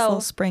 Yeah. Nice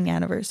little spring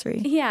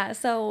anniversary. Yeah.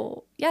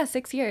 So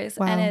 6 years.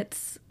 Wow. And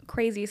it's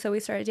crazy. So we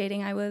started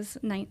dating. I was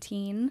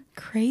 19.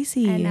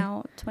 Crazy. And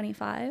now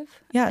 25.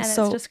 Yeah. And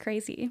so it's just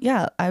crazy.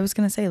 Yeah. I was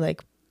going to say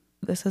like,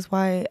 this is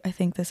why I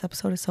think this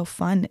episode is so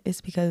fun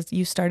is because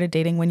you started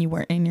dating when you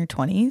weren't in your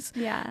 20s.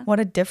 Yeah. What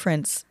a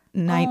difference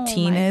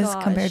 19 is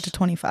compared to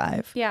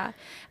 25. Yeah.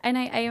 And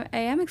I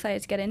am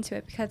excited to get into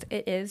it because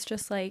it is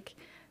just like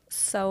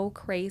so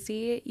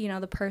crazy. You know,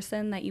 the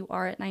person that you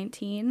are at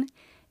 19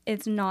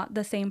 is not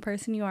the same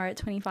person you are at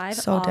 25,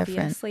 so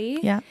obviously.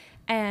 Different. Yeah.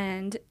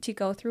 And to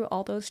go through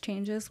all those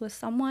changes with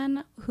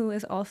someone who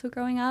is also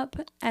growing up.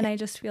 And I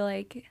just feel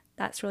like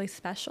that's really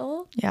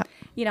special. Yeah.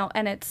 You know,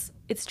 and it's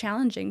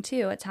challenging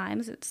too at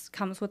times. It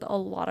comes with a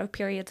lot of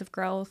periods of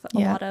growth, a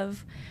lot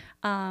of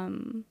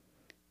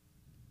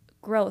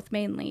growth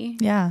mainly.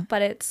 Yeah.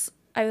 But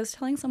I was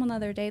telling someone the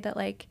other day that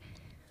like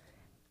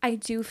I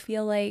do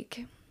feel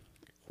like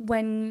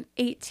when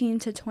 18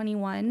 to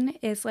 21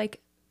 is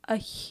like a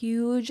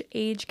huge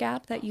age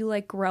gap that you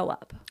like grow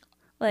up.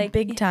 Like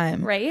big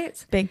time.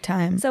 Right? Big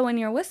time. So when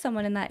you're with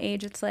someone in that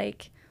age, it's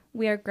like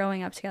we are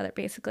growing up together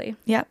basically.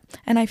 Yeah.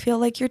 And I feel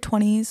like your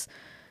 20s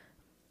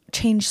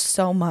change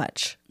so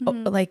much.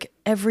 Mm-hmm. Like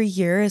every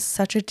year is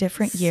such a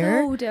different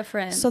year. So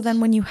different. So then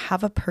when you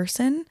have a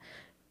person,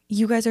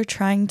 you guys are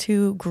trying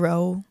to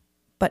grow,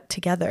 but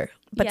together,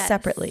 but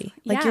separately.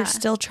 Like you're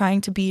still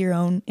trying to be your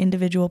own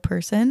individual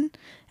person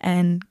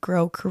and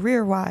grow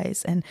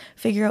career-wise and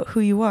figure out who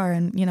you are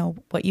and, you know,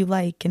 what you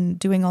like and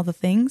doing all the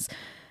things.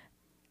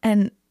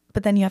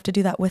 But then you have to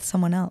do that with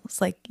someone else.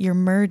 Like you're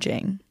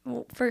merging.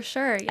 Well, for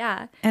sure,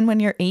 yeah. And when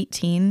you're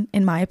 18,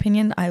 in my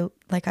opinion, I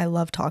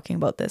love talking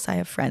about this. I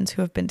have friends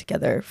who have been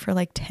together for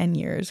like 10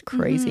 years,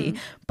 crazy.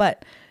 Mm-hmm.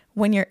 But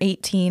when you're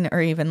 18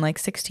 or even like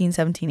 16,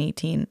 17,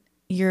 18,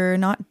 you're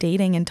not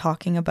dating and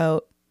talking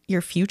about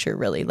your future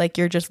really. Like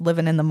you're just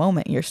living in the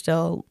moment. You're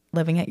still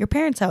living at your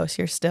parents' house.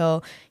 You're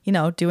still, you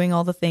know, doing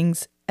all the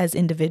things as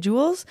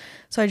individuals.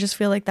 So I just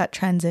feel like that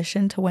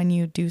transition to when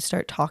you do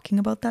start talking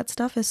about that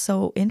stuff is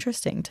so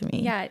interesting to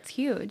me. Yeah, it's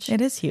huge.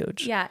 It is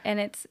huge. Yeah, and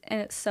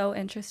it's so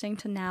interesting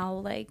to now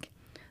like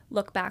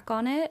look back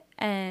on it,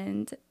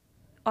 and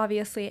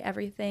obviously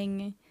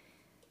everything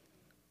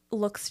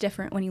looks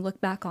different when you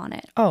look back on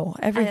it. Oh,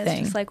 everything. And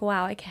it's just like,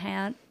 wow, I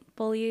can't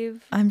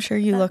believe. I'm sure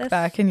you look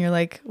back and you're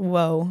like,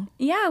 whoa.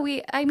 Yeah,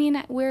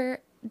 we're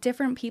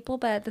different people,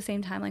 but at the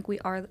same time, like we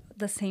are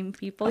the same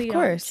people. Of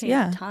course, don't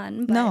change a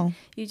ton, but no,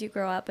 you do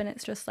grow up, and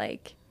it's just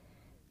like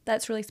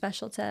that's really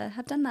special to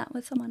have done that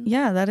with someone.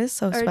 Yeah, that is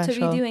so special.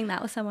 Or to be doing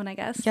that with someone, I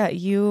guess. Yeah,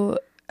 you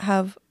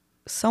have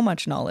so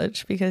much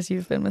knowledge because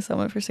you've been with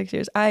someone for 6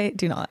 years. I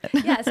do not.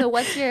 Yeah. So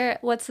what's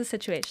the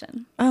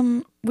situation?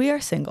 We are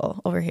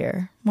single over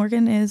here.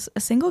 Morgan is a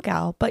single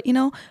gal, but you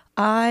know,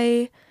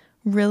 I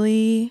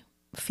really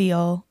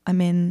feel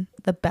I'm in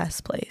the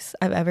best place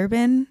I've ever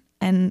been.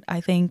 And I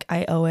think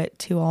I owe it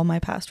to all my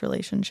past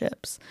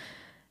relationships,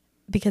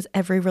 because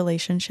every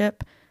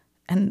relationship,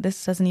 and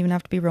this doesn't even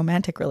have to be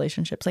romantic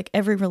relationships, like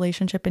every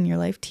relationship in your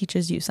life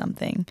teaches you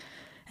something.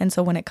 And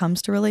so when it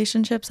comes to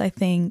relationships, I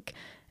think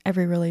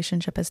every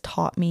relationship has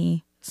taught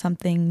me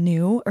something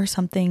new or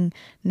something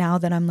now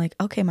that I'm like,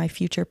 okay, my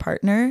future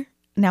partner,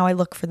 now I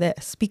look for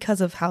this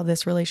because of how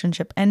this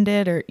relationship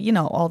ended, or, you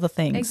know, all the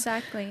things.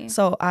 Exactly.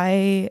 So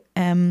I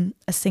am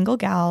a single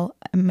gal.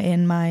 I'm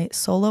in my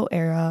solo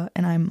era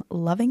and I'm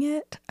loving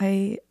it.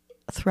 I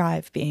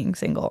thrive being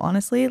single,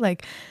 honestly.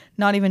 Like,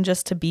 not even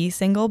just to be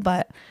single,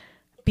 but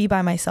be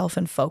by myself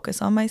and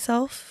focus on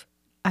myself,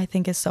 I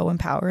think is so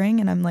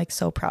empowering. And I'm like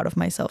so proud of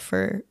myself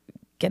for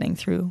getting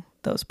through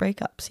those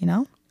breakups, you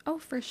know? Oh,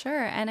 for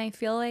sure. And I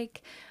feel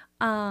like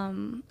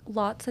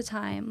lots of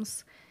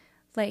times,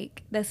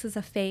 like, this is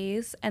a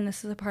phase and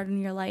this is a part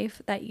in your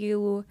life that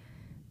you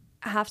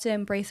have to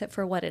embrace it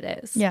for what it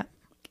is. Yeah.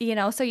 You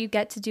know, so you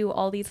get to do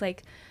all these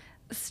like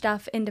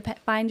stuff,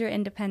 find your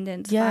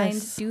independence,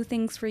 Yes. do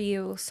things for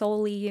you,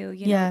 solely you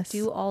Yes. know,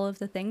 do all of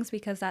the things,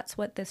 because that's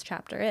what this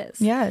chapter is.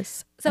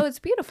 Yes. So it's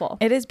beautiful.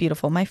 It is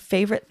beautiful. My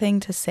favorite thing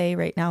to say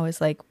right now is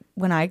like,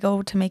 when I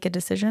go to make a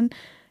decision,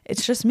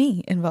 it's just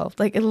me involved.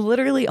 Like,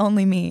 literally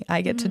only me.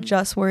 I get to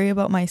just worry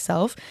about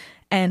myself.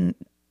 And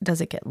does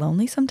it get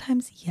lonely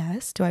sometimes?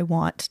 Yes. Do I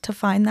want to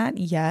find that?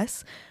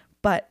 Yes.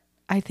 But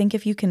I think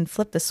if you can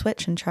flip the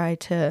switch and try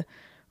to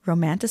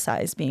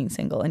romanticize being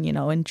single and, you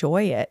know,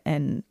 enjoy it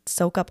and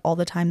soak up all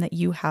the time that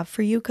you have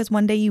for you, because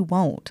one day you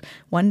won't.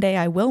 One day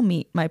I will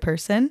meet my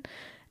person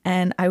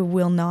and I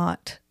will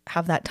not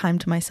have that time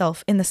to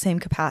myself in the same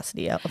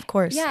capacity, of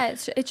course. Yeah,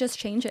 it just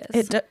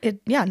changes.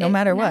 No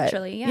matter what.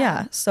 Naturally,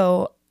 yeah.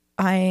 So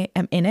I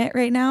am in it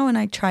right now and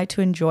I try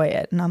to enjoy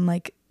it. And I'm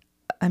like,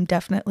 I'm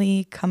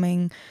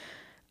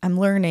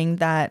learning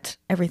that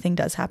everything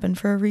does happen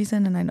for a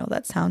reason. And I know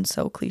that sounds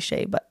so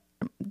cliche, but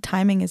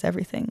timing is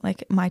everything.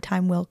 Like, my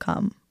time will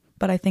come.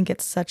 But I think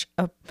it's such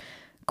a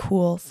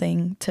cool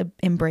thing to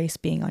embrace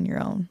being on your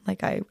own.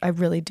 Like, I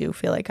really do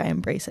feel like I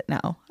embrace it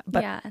now.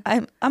 But yeah.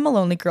 I'm a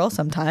lonely girl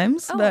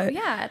sometimes. Oh, but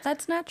yeah,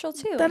 that's natural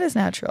too. that is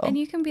natural. And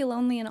you can be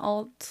lonely in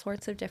all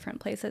sorts of different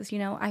places. You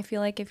know, I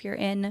feel like if you're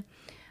in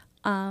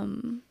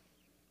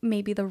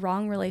maybe the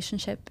wrong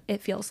relationship,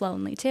 it feels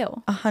lonely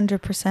too.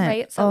 100%.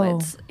 Right? So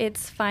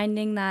it's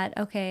finding that,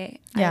 okay,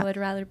 Yeah. I would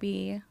rather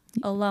be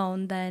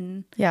alone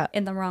than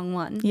in the wrong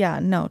one. Yeah,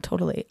 no,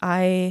 totally.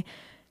 I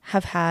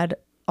have had,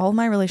 all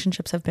my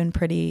relationships have been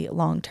pretty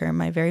long term.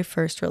 My very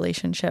first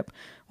relationship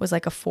was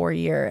like a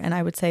 4-year, and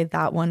I would say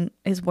that one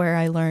is where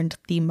I learned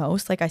the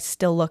most. Like, I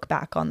still look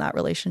back on that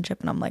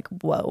relationship and I'm like,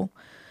 whoa,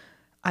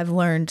 I've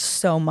learned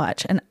so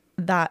much. And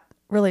that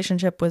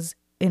relationship was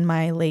in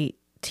my late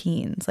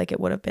teens. Like, it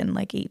would have been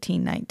like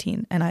 18,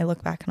 19. And I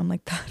look back and I'm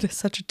like, that is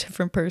such a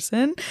different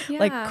person. Yeah.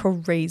 Like,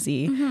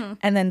 crazy. Mm-hmm.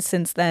 And then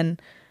since then,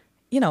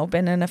 you know,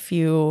 been in a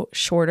few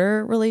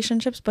shorter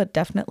relationships, but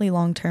definitely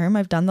long term.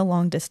 I've done the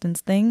long distance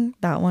thing.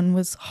 That one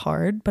was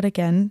hard, but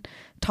again,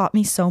 taught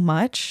me so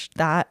much.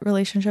 That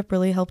relationship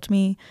really helped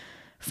me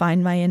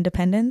find my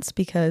independence,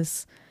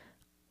 because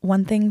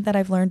one thing that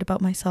I've learned about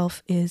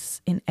myself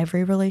is, in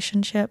every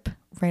relationship,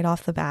 right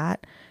off the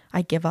bat,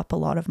 I give up a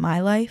lot of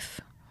my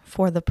life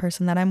for the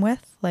person that I'm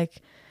with. Like,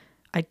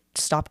 I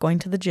stop going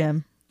to the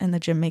gym, and the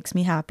gym makes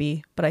me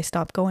happy, but I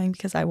stop going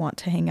because I want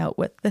to hang out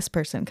with this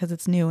person because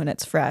it's new and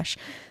it's fresh.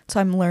 So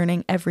I'm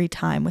learning every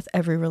time with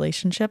every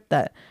relationship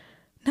that,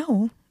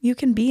 no, you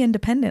can be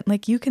independent.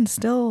 Like, you can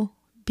still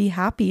be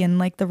happy, and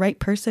like, the right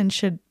person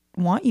should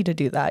want you to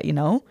do that, you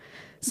know?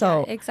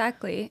 So yeah,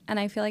 exactly. And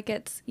I feel like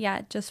it's,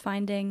 just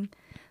finding,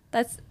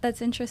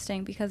 that's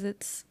interesting, because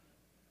it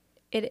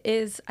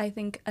is, I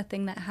think, a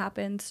thing that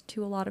happens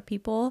to a lot of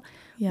people.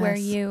 Yes. Where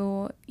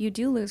you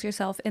do lose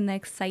yourself in the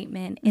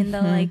excitement, in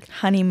the like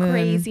honeymoon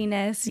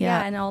craziness.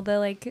 Yeah. And all the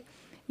like,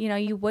 you know,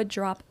 you would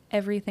drop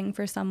everything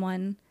for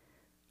someone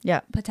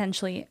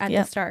potentially at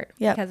the start,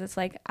 because it's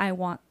like, I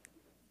want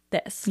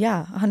this.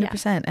 Yeah,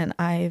 100%. And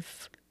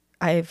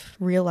I've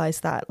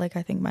realized that. Like,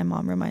 I think my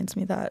mom reminds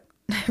me that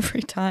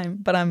every time,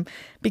 but I'm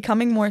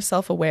becoming more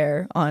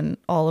self-aware on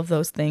all of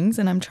those things,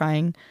 and I'm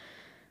trying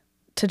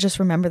to just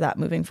remember that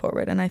moving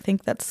forward. And I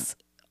think that's,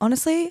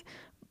 honestly,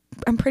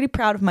 I'm pretty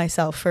proud of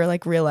myself for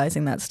like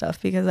realizing that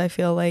stuff, because I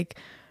feel like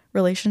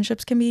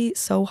relationships can be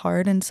so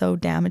hard and so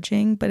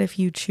damaging, but if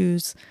you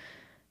choose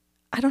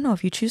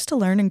to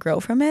learn and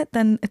grow from it,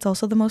 then it's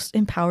also the most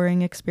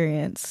empowering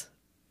experience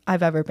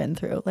I've ever been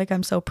through. Like,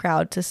 I'm so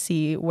proud to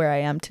see where I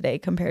am today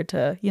compared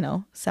to, you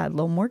know, sad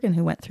little Morgan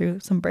who went through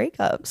some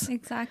breakups.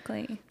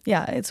 Exactly.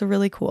 Yeah, it's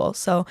really cool.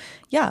 So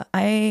yeah,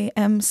 I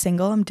am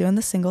single. I'm doing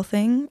the single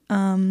thing.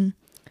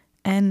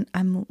 And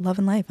I'm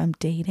loving life. I'm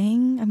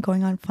dating. I'm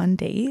going on fun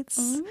dates.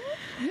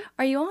 Mm-hmm.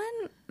 Are you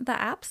on the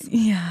apps?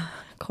 Yeah,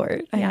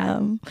 Court. I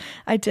am.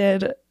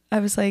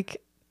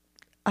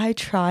 I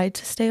tried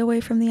to stay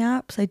away from the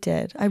apps. I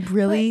did.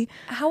 But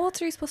how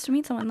else are you supposed to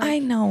meet someone? I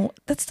know.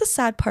 That's the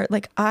sad part.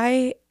 Like,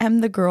 I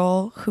am the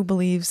girl who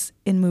believes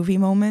in movie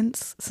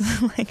moments.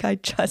 Like, I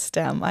just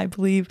am. I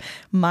believe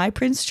my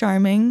Prince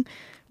Charming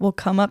will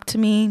come up to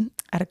me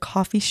at a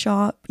coffee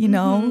shop, you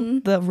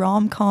know, the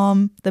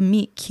rom-com, the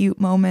meet cute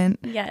moment.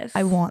 Yes.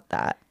 I want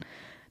that.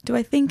 Do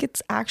I think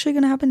it's actually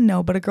going to happen?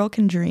 No, but a girl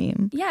can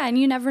dream. Yeah, and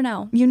you never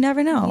know. You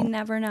never know. You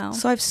never know.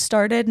 So I've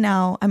started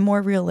now. I'm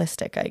more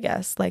realistic, I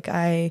guess. Like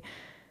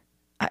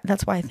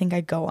that's why I think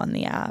I go on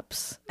the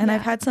apps. And Yeah.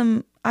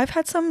 I've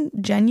had some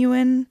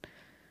genuine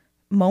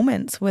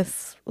moments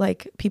with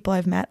like people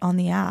I've met on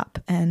the app.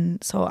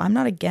 And so I'm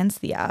not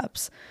against the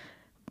apps,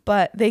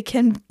 but they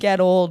can get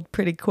old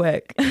pretty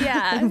quick.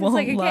 Yeah. It's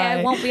like, okay,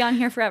 I won't be on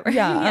here forever.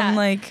 Yeah. I'm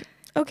like,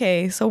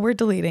 okay, so we're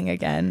deleting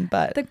again.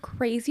 But the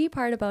crazy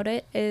part about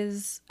it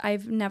is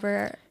I've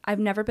never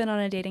been on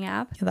a dating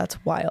app. yeah,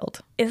 that's wild.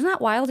 Isn't that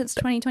wild? It's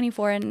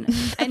 2024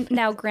 and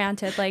now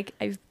granted, like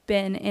I've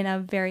been in a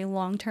very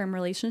long-term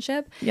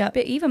relationship. Yeah.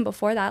 But even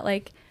before that,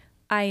 like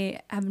I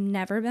have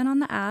never been on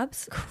the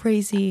apps.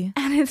 Crazy.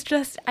 And it's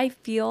just, I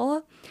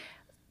feel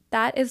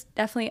that is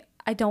definitely,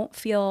 I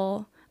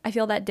feel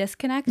that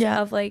disconnect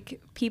of like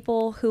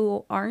people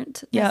who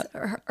aren't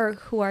or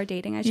who are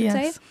dating, I should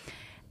say.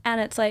 And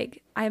it's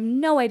like, I have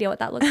no idea what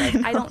that looks like.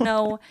 I don't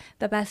know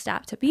the best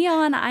app to be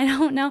on. I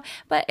don't know.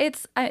 But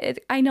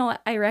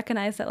I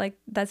recognize that like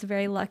that's a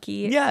very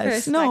lucky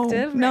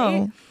perspective. No.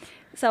 Right?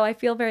 So I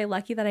feel very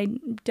lucky that I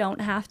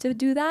don't have to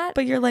do that.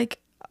 But you're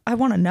like, I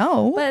want to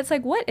know. But it's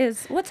like,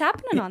 what's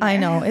happening on there? I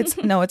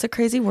know. It's a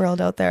crazy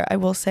world out there. I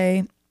will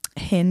say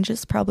Hinge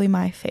is probably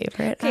my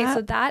favorite Okay, app.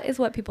 so that is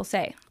what people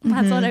say.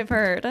 That's what I've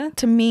heard.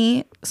 To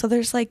me, so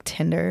there's like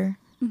Tinder.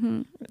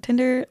 Mm-hmm.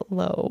 Tinder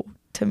low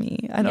to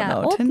me. I don't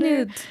know. Old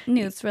Tinder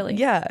nudes really.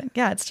 Yeah,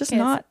 it's just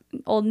not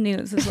old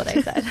news is what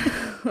I said.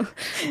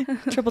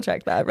 triple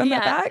check that. Run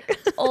that back.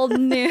 Old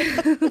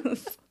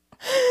news.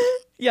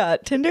 Yeah,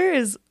 Tinder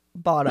is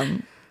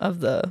bottom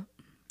of the,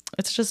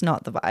 it's just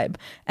not the vibe.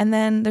 And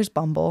then there's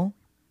Bumble.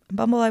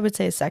 Bumble I would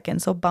say is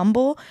second. So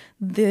Bumble,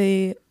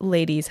 the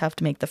ladies have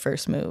to make the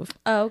first move.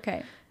 Oh,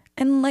 okay.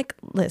 And like,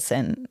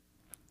 listen,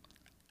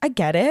 I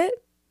get it,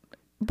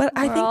 but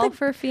I think all that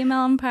for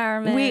female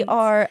empowerment. we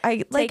are. I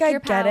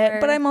get power. it,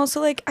 but I'm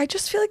also like, I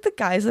just feel like the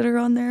guys that are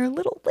on there are a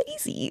little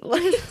lazy.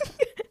 Like,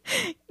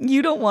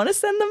 you don't want to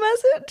send the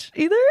message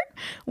either.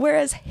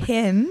 Whereas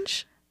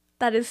Hinge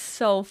That is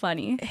so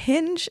funny.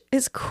 Hinge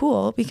is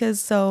cool because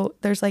so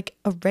there's like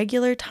a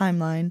regular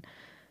timeline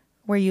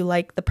where you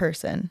like the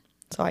person.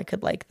 So I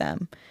could like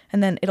them.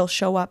 And then it'll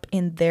show up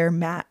in their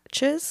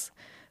matches.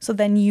 So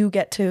then you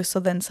get to, so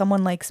then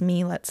someone likes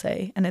me, let's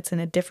say, and it's in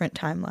a different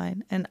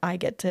timeline. And I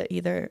get to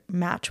either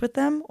match with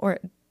them or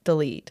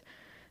delete.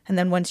 And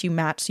then once you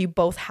match, so you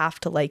both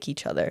have to like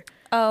each other.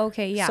 Oh,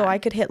 okay, yeah. So I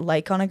could hit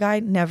like on a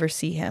guy, never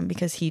see him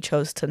because he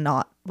chose to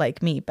not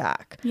like me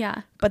back.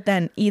 Yeah. But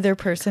then either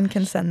person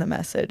can send the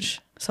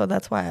message. So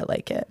that's why I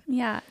like it.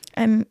 Yeah.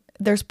 And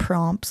there's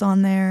prompts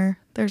on there.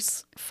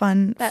 There's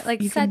fun. That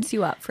like sets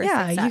you up for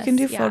success. Yeah, you can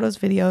do photos,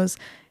 videos.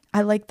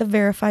 I like the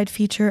verified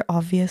feature,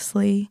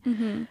 obviously.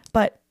 Mm-hmm.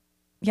 But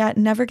yeah, it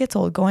never gets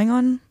old. Going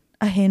on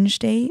a Hinge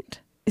date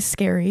is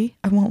scary.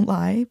 I won't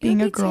lie.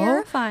 Being a girl.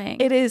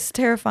 Terrifying. It is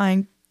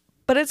terrifying.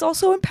 But it's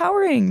also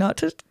empowering. Not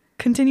to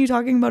continue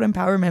talking about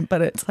empowerment,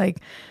 but it's like,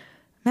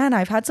 man,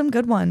 I've had some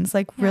good ones.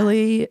 Like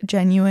really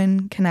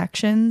genuine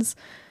connections.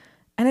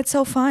 And it's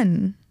so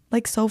fun.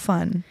 Like so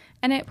fun.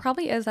 And it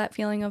probably is that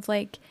feeling of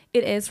like,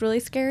 it is really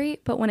scary,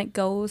 but when it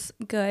goes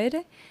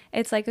good,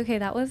 it's like, okay,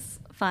 that was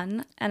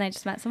fun. And I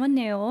just met someone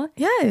new.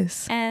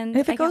 Yes. And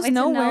if it goes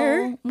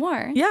nowhere,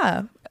 more.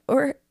 Yeah.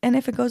 And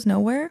if it goes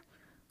nowhere,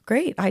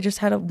 great. I just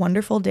had a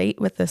wonderful date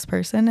with this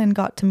person and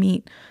got to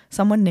meet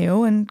someone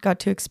new and got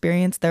to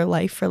experience their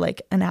life for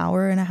like an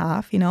hour and a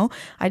half, you know?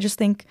 I just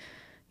think,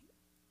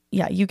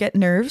 yeah, you get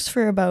nerves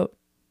for about,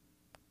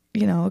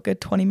 you know, a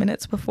good 20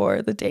 minutes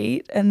before the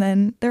date and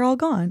then they're all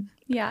gone.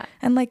 Yeah.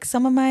 And like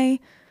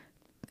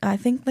I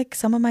think like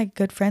some of my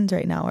good friends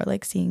right now are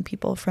like seeing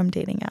people from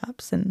dating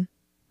apps and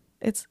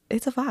it's a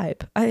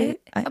vibe.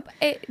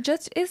 It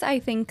just is, I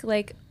think,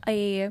 like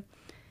it's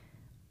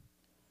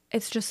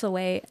just the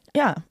way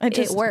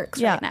it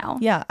works right now.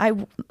 Yeah. I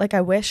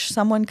wish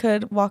someone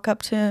could walk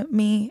up to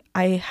me.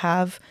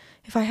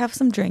 If I have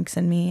some drinks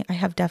in me, I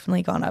have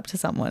definitely gone up to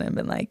someone and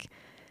been like,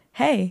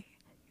 hey,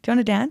 do you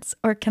want to dance?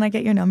 Or can I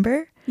get your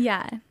number?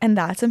 Yeah. And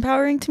that's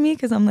empowering to me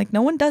because I'm like,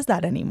 no one does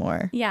that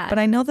anymore. Yeah. But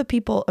I know that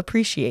people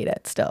appreciate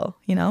it still,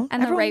 you know?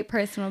 And the right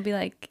person will be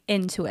like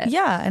into it.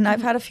 Yeah. And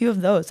I've had a few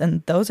of those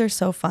and those are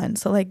so fun.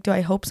 So like, do I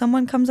hope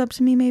someone comes up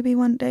to me maybe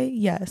one day?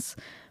 Yes.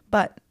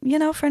 But, you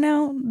know, for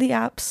now, the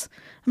apps,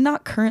 I'm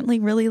not currently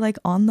really like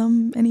on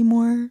them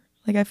anymore.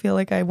 Like, I feel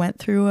like I went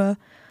through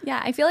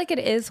Yeah. I feel like it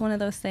is one of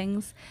those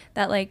things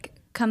that like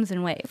comes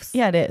in waves.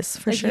 Yeah, it is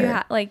for like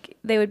sure. Like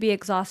they would be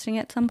exhausting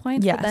at some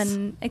point, yes. but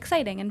then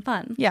exciting and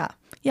fun. Yeah.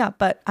 Yeah.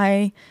 But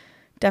I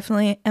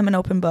definitely am an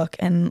open book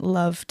and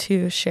love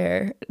to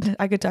share.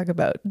 I could talk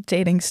about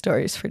dating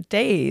stories for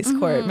days,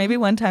 Court. Maybe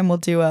one time we'll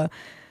do a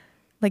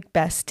like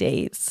best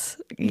dates.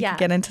 You can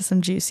get into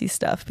some juicy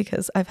stuff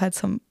because I've had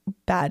some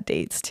bad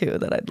dates too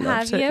that I'd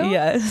love to. Have you?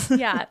 Yes.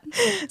 Yeah.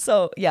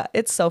 So yeah,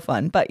 it's so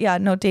fun. But yeah,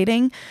 no,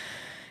 dating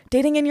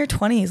in your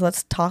 20s,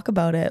 let's talk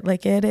about it.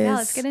 Like it is. Yeah,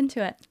 let's get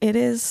into it. It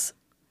is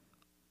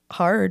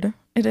hard.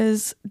 It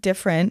is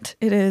different.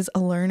 It is a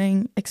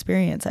learning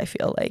experience, I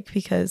feel like,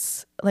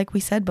 because like we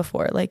said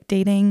before, like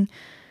dating,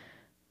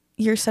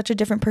 you're such a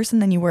different person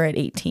than you were at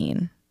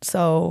 18.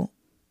 So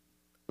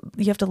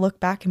you have to look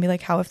back and be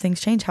like, how have things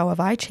changed? How have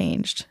I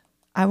changed?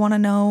 I want to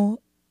know,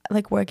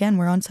 like, we're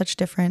on such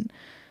different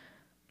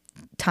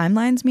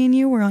timelines. Me and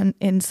you, we're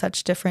in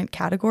such different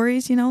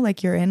categories, you know,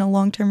 like you're in a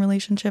long-term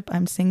relationship.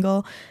 I'm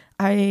single.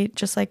 I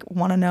just like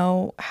want to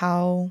know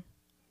how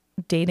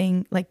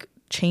dating, like,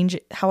 change,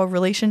 how a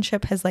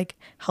relationship has like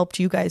helped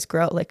you guys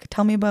grow. Like,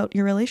 tell me about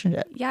your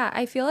relationship. Yeah,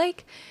 I feel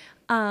like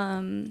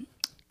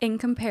in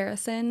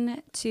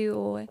comparison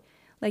to,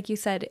 like you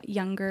said,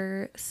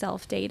 younger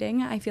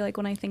self-dating, I feel like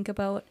when I think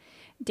about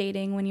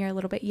dating when you're a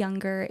little bit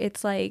younger,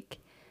 it's like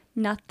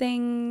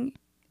nothing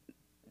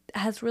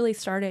has really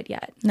started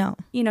yet. No.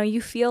 You know,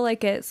 you feel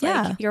like it's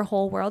like your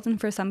whole world.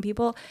 And for some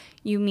people,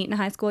 you meet in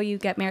high school, you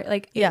get married,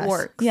 like it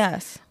works.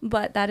 Yes.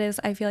 But that is,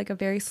 I feel like, a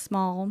very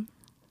small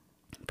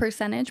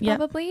percentage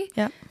probably.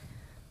 Yep.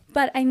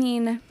 But I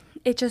mean,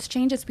 it just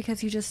changes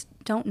because you just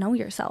don't know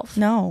yourself.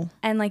 No.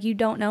 And like you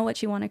don't know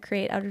what you want to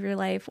create out of your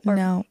life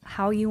or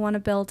how you want to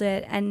build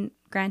it. And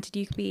granted,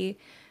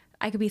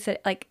 I could be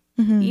like,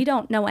 you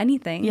don't know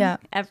anything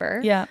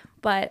ever. Yeah.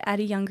 But at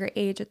a younger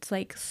age, it's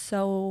like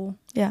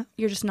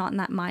you're just not in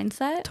that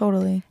mindset.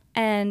 Totally.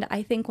 And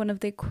I think one of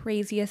the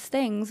craziest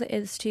things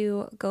is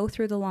to go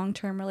through the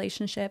long-term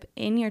relationship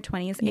in your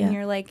 20s, in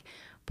your like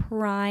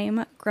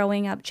prime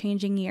growing up,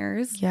 changing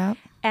years. Yeah.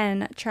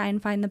 And try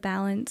and find the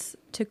balance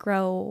to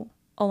grow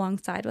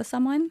alongside with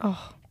someone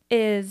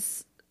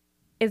is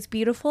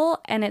beautiful,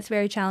 and it's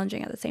very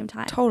challenging at the same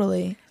time.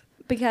 Totally.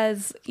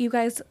 Because you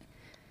guys,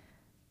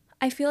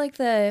 I feel like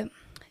the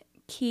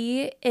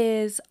key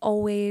is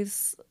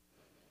always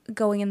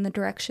going in the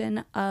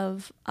direction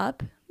of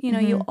up. You know,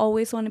 you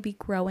always want to be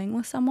growing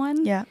with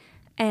someone. Yeah.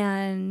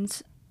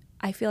 And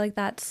I feel like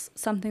that's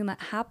something that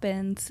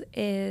happens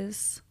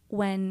is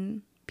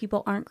when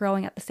people aren't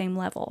growing at the same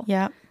level.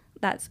 Yeah.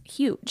 That's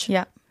huge.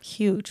 Yeah.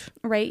 Huge.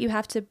 Right? You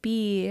have to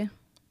be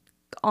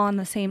on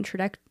the same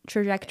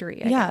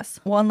trajectory, I guess.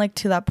 Well, and like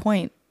to that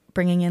point,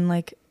 bringing in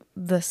like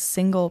the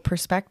single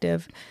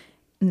perspective,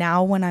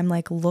 now when I'm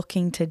like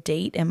looking to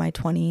date in my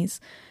 20s,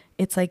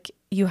 it's like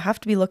you have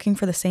to be looking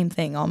for the same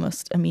thing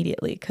almost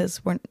immediately,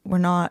 because we're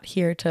not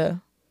here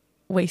to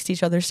waste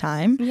each other's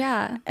time.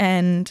 Yeah.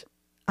 And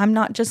I'm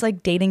not just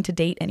like dating to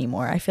date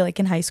anymore. I feel like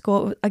in high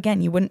school,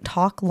 again, you wouldn't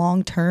talk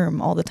long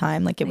term all the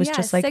time. Like it was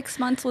just like 6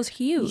 months was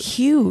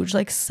huge.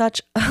 Like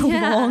such a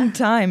long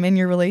time in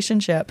your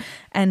relationship.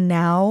 And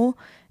now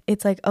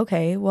it's like,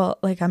 okay, well,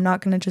 like I'm not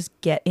going to just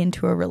get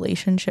into a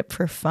relationship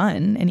for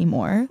fun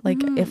anymore. Like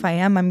if I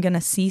am, I'm going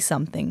to see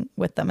something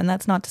with them. And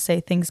that's not to say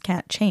things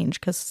can't change,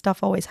 because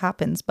stuff always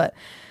happens. But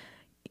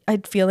I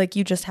feel like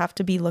you just have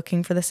to be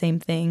looking for the same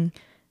thing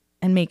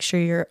and make sure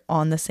you're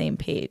on the same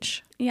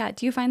page. Yeah.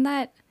 Do you find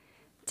that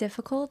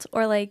difficult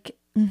or like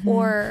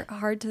or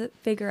hard to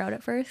figure out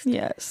at first?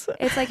 Yes.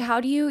 It's like, how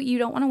do you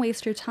don't want to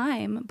waste your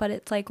time, but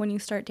it's like when you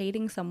start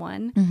dating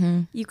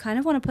someone, you kind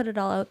of want to put it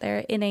all out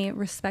there in a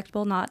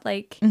respectful, not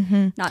like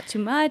not too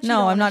much.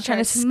 No, I'm not trying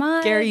to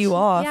scare you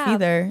off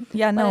either.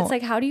 Yeah, no. But it's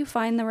like, how do you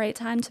find the right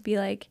time to be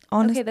like,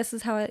 okay, this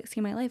is how I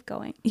see my life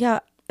going? Yeah,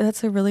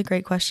 that's a really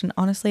great question.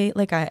 Honestly,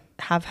 like I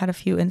have had a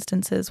few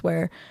instances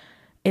where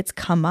it's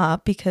come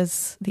up,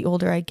 because the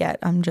older I get,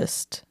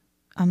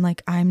 I'm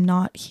like, I'm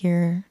not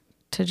here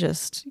to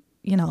just,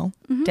 you know,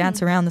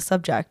 dance around the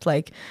subject.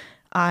 Like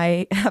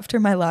after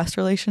my last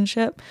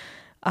relationship,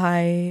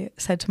 I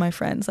said to my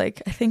friends,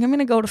 like, I think I'm going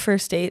to go to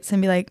first dates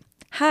and be like,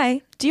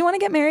 hi, do you want to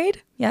get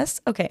married? Yes.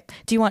 Okay.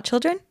 Do you want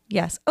children?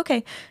 Yes.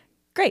 Okay,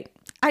 great.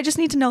 I just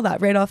need to know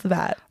that right off the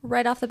bat.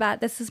 Right off the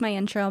bat. This is my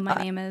intro. My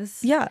name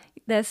is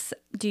this.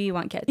 Do you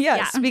want kids?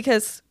 Yes.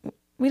 Because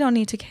we don't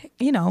need to,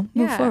 you know,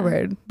 move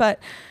forward. But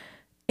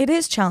it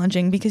is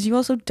challenging because you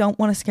also don't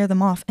want to scare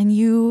them off, and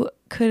you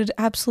could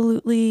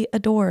absolutely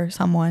adore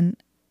someone,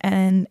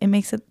 and it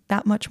makes it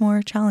that much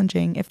more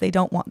challenging if they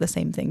don't want the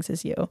same things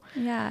as you.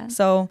 Yeah.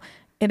 So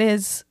it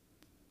is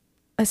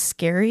a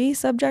scary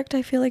subject,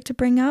 I feel like, to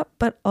bring up,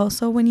 but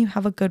also when you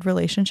have a good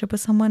relationship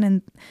with someone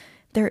and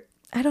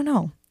I don't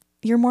know,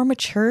 you're more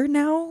mature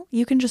now,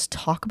 you can just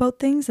talk about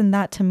things, and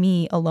that to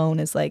me alone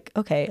is like,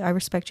 okay, I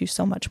respect you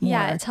so much more.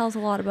 Yeah, it tells a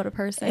lot about a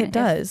person. It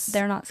does.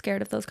 They're not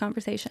scared of those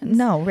conversations.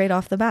 No, right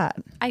off the bat.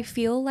 I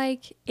feel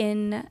like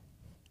in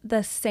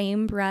the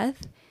same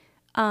breath,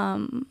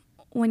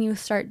 when you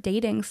start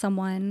dating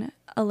someone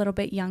a little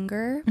bit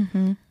younger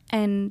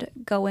and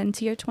go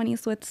into your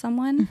 20s with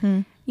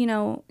someone, you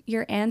know,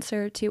 your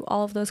answer to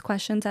all of those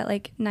questions at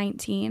like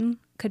 19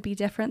 could be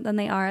different than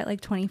they are at like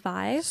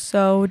 25.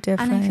 So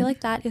different. And I feel like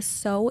that is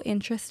so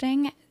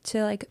interesting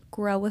to like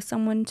grow with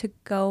someone,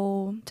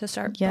 to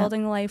start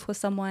building life with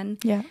someone.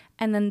 Yeah.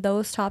 And then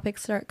those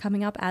topics start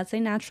coming up as they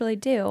naturally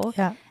do.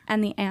 Yeah.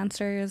 And the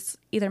answers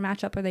either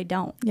match up or they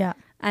don't. Yeah.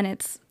 And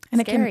it's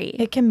scary.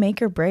 It can make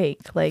or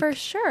break. Like, for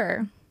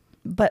sure.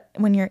 But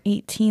when you're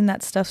 18,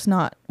 that stuff's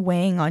not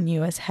weighing on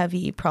you as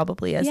heavy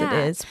probably as it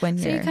is when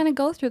so you're... you kind of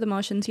go through the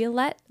motions. You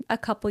let a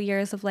couple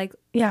years of like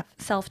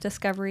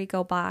self-discovery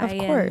go by. Of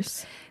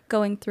course. And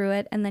going through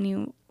it. And then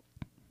you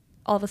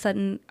all of a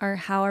sudden are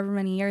however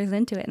many years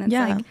into it. And it's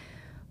like,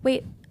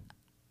 wait,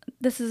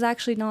 this is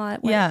actually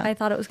not what I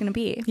thought it was going to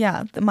be.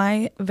 Yeah.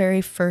 My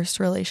very first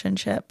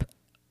relationship,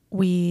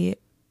 we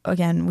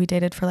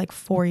dated for like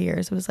 4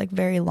 years. It was like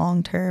very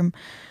long term.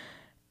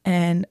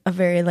 And a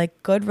very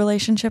like good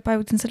relationship, I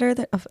would consider.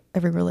 That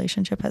every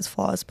relationship has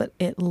flaws, but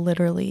it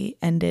literally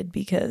ended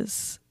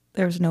because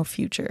there was no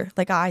future.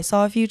 Like I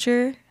saw a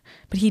future,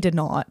 but he did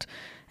not.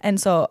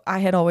 And so I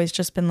had always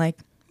just been like,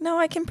 no,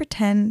 I can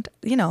pretend,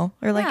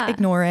 or like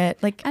ignore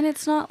it. Like, and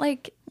it's not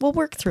like we'll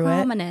work through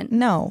prominent. it.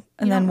 No.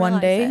 And then one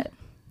day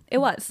it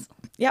was.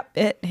 Yep,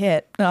 it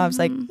hit. And I was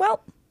like,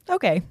 well,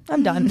 okay,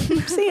 I'm done.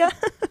 See ya.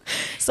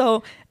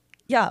 So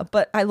yeah,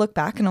 but I look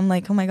back and I'm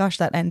like, oh my gosh,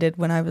 that ended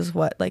when I was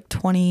like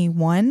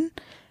 21.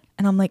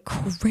 And I'm like,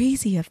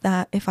 crazy if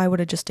I would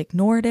have just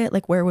ignored it,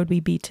 like where would we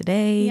be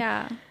today?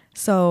 Yeah.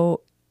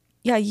 So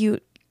yeah,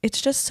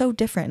 it's just so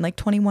different, like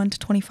 21 to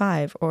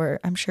 25, or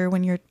I'm sure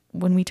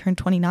when we turn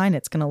 29,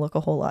 it's going to look a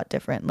whole lot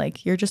different.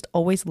 Like you're just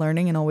always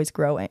learning and always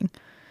growing.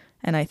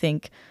 And I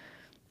think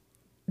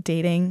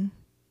dating,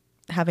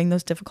 having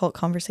those difficult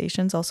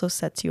conversations also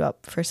sets you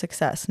up for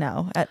success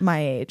now at my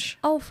age.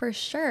 Oh, for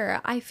sure.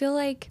 I feel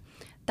like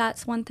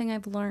that's one thing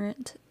I've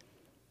learned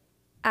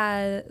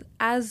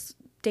as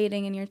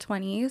dating in your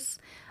 20s.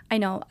 I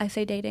know I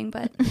say dating,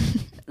 but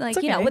like,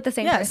 okay. With the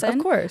same person. Yes, of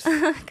course.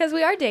 Because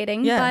we are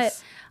dating.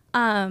 Yes.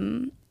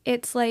 But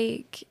it's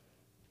like,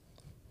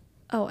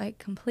 oh, I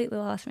completely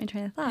lost my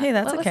train of thought. Hey,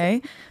 that's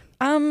okay.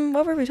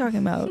 What were we talking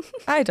about?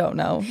 I don't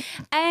know.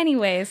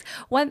 Anyways,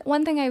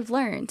 one thing I've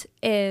learned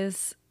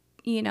is,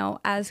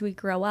 as we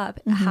grow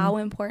up, how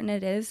important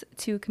it is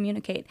to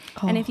communicate.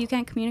 Oh. And if you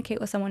can't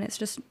communicate with someone,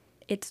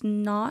 it's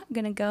not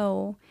going to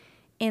go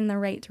in the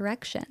right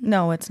direction.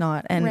 No, it's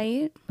not. And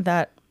right?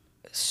 That,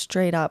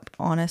 straight up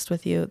honest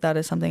with you, that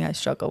is something I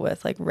struggle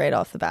with, like right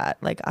off the bat.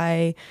 Like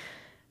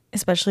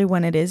especially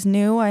when it is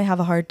new, I have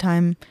a hard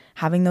time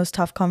having those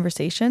tough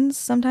conversations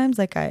sometimes.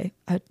 Like I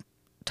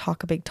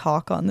talk a big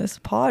talk on this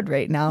pod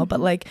right now, but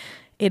like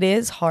it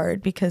is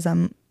hard because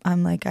I'm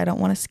like, I don't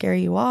want to scare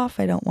you off.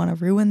 I don't want to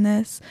ruin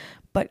this.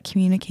 But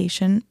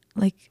communication,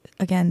 like,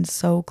 again,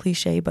 so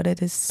cliche, but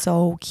it is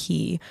so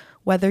key,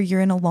 whether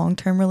you're in a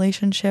long-term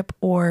relationship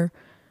or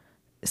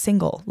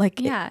single,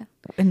 like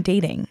in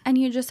dating. And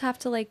you just have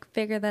to like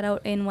figure that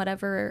out in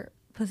whatever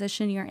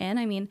position you're in.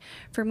 I mean,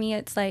 for me,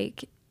 it's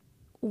like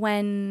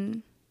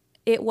when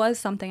it was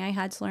something I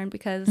had to learn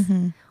because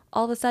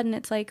all of a sudden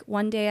it's like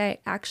one day I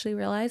actually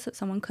realized that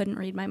someone couldn't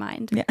read my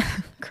mind. Yeah.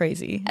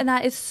 Crazy. And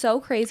that is so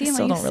crazy. I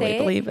still don't really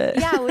believe it.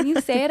 Yeah. When you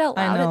say it out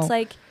loud, it's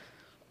like,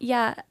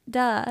 yeah,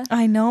 duh.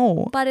 I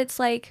know. But it's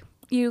like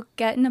you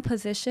get in a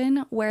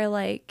position where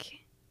like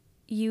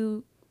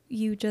you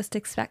just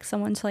expect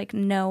someone to like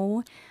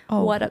know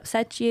what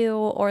upset you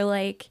or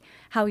like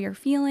how you're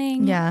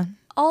feeling. Yeah.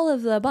 All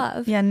of the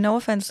above. Yeah. No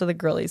offense to the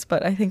girlies,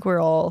 but I think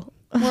we're all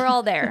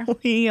there.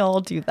 We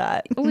all do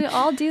that. We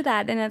all do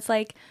that. And it's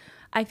like,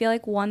 I feel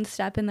like one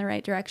step in the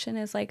right direction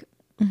is like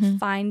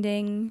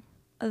finding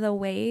the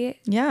way.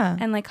 Yeah.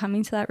 And like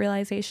coming to that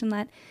realization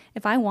that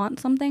if I want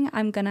something,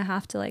 I'm going to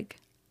have to like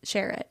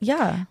share it.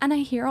 Yeah. And I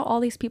hear all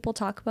these people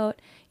talk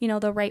about,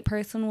 the right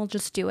person will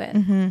just do it.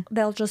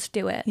 They'll just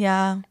do it.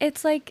 Yeah.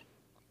 It's like,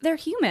 they're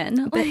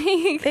human.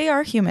 They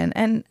are human.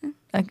 And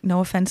like, no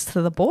offense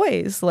to the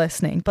boys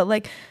listening, but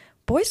like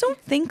boys don't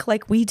think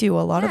like we do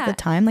a lot of the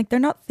time. Like they're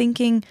not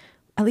thinking,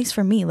 at least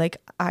for me, like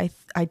I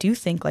do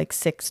think like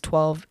 6,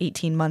 12,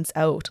 18 months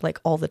out, like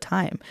all the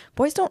time.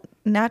 Boys don't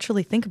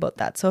naturally think about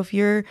that. So if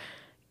you're,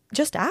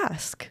 just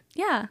ask.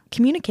 Yeah.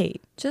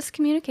 Communicate. Just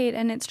communicate,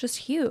 and it's just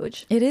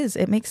huge. It is.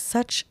 It makes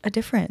such a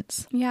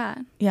difference. Yeah.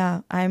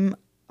 Yeah. I'm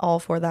all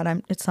for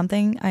that. It's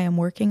something I am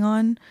working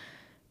on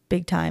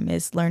big time,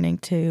 is learning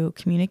to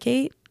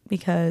communicate,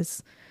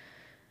 because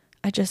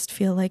I just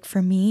feel like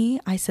for me,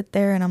 I sit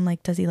there and I'm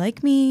like, does he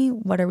like me?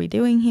 What are we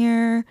doing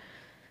here?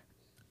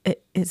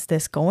 Is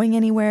this going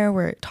anywhere?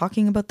 We're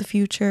talking about the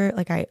future.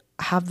 Like I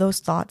have those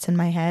thoughts in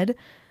my head,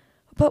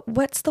 but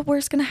what's the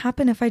worst going to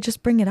happen if I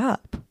just bring it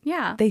up?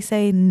 Yeah. They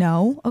say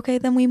no. Okay,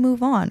 then we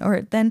move on.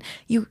 Or then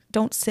you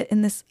don't sit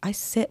in this. I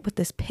sit with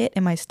this pit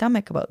in my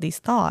stomach about these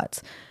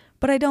thoughts,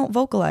 but I don't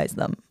vocalize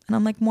them. And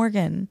I'm like,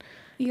 Morgan,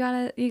 you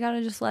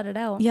gotta just let it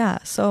out. Yeah.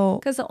 So,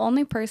 because the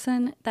only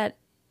person that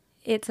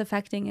it's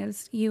affecting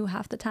is you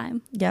half the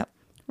time. Yep.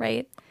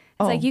 Right.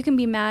 It's like you can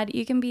be mad,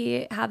 you can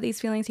have these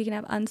feelings, you can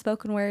have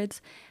unspoken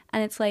words,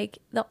 and it's like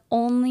the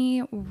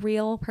only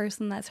real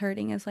person that's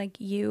hurting is like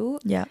you.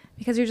 Yeah.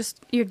 Because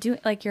you're doing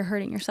like you're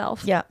hurting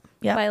yourself. Yeah.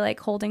 Yeah. By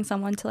like holding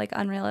someone to like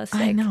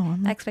unrealistic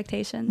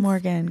expectations.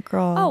 Morgan,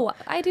 girl. Oh,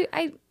 I do.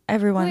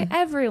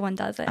 Everyone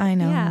does it. I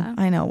know. Yeah.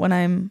 I know. When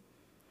I'm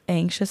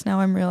anxious now,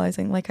 I'm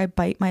realizing like I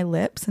bite my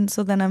lips, and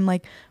so then I'm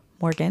like,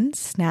 Morgan,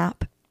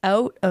 snap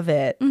out of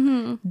it.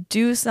 Mm-hmm.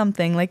 Do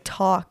something, like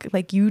talk.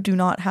 Like you do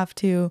not have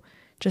to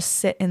just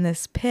sit in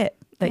this pit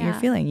that you're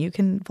feeling. You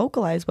can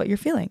vocalize what you're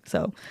feeling.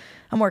 So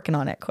I'm working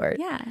on it, Court.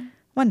 Yeah.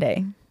 One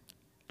day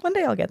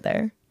I'll get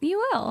there. You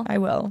will. I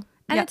will.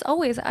 And it's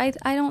always, I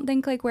don't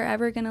think like we're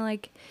ever going to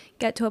like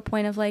get to a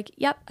point of like,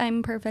 yep,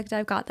 I'm perfect.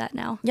 I've got that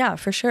now. Yeah,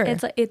 for sure.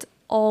 It's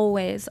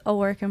always a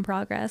work in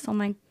progress. Oh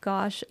my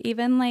gosh.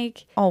 Even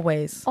like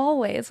always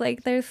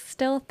like there's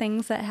still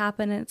things that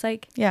happen. And it's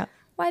like, yeah,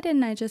 why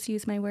didn't I just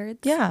use my words?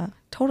 Yeah,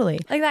 totally.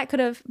 Like I could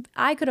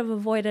have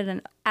avoided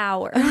an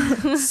hour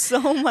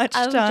so much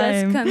of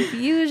time. just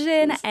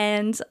confusion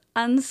and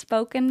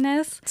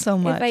unspokenness. So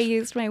much. If I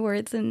used my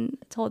words and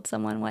told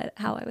someone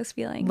how I was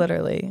feeling.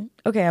 Literally.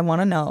 Okay, I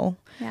want to know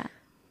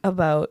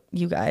about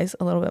you guys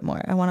a little bit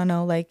more. I want to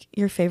know like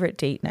your favorite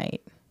date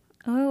night.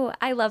 Oh,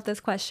 I love this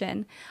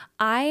question.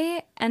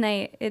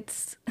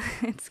 It's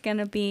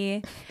gonna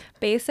be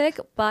basic,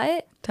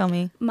 but tell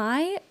me.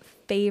 My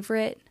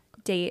favorite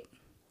date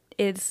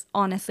is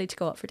honestly to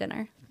go out for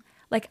dinner.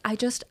 Like I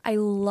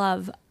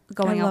love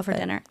going out for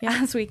dinner. Yeah.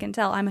 As we can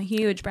tell, I'm a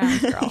huge Browns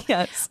girl.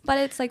 Yes. But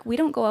it's like we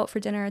don't go out for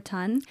dinner a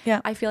ton.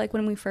 Yeah. I feel like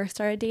when we first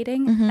started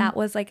dating, that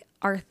was like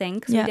our thing.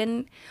 'Cause we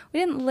didn't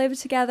live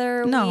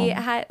together. No. We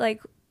had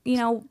like,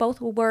 both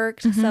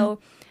worked. So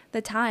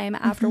the time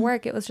after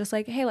work, it was just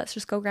like, hey, let's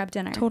just go grab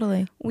dinner.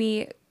 Totally.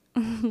 We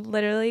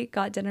literally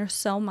got dinner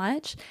so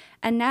much.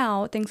 And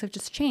now things have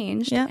just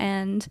changed. Yeah.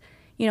 And,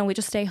 we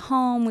just stay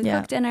home. We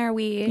cook dinner.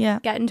 We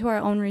get into our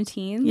own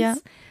routines. Yeah.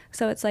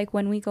 So it's like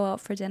when we go out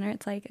for dinner,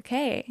 it's like,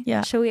 okay,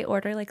 should we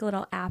order like a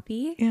little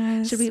appy?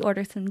 Yes. Should we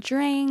order some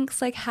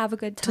drinks? Like have a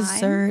good time.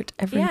 Dessert,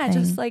 everything. Yeah,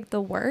 just like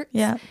the work.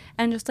 Yeah.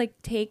 And just like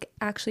take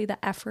actually the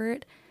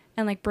effort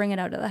and like bring it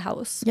out of the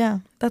house. Yeah,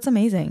 that's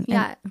amazing.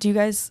 Yeah. And do you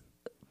guys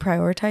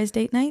prioritize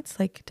date nights?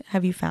 Like,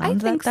 have you found I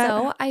think that?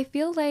 so. I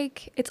feel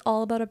like it's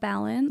all about a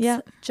balance. Yeah.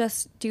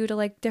 Just due to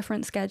like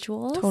different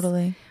schedules.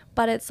 Totally.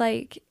 But it's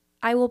like,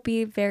 I will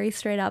be very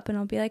straight up and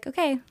I'll be like,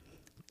 okay,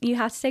 you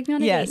have to take me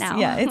on a date now.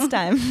 Yeah, it's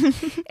time.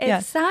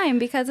 It's time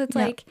because it's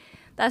like,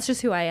 that's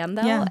just who I am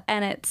though. Yeah.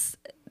 And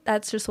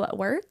that's just what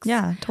works.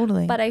 Yeah,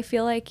 totally. But I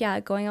feel like,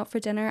 going out for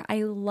dinner,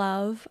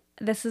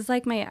 this is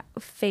like my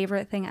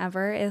favorite thing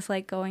ever is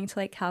like going to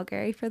like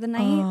Calgary for the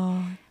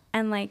night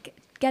and like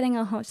getting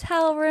a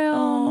hotel room.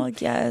 Oh,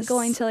 yes.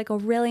 Going to like a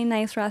really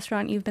nice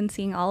restaurant you've been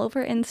seeing all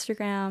over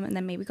Instagram and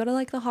then maybe go to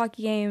like the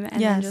hockey game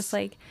and then just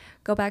like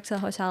go back to the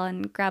hotel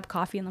and grab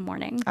coffee in the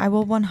morning. I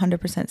will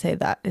 100% say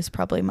that is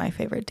probably my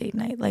favorite date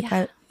night.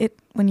 Like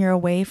when you're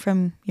away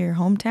from your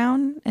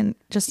hometown and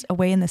just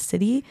away in the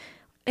city,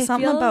 it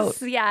something feels, about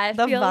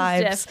the feels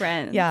vibes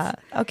different. Yeah.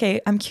 Okay.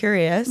 I'm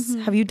curious.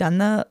 Have you done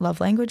the love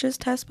languages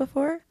test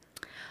before?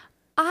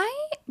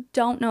 I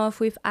don't know if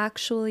we've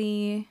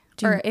actually,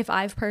 or if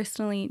I've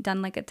personally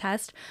done like a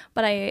test,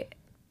 but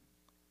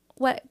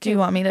do you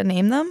want me to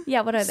name them?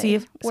 Yeah. What are they?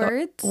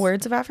 Words?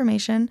 Words of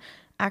affirmation,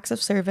 acts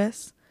of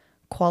service,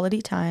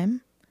 quality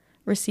time,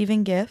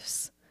 receiving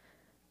gifts,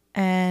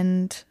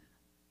 and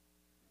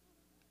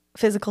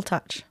physical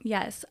touch.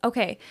 Yes.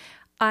 Okay.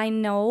 I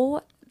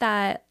know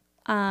that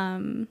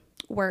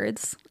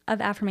words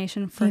of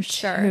affirmation for Me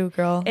sure. too,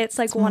 girl. It's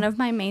like one of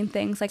my main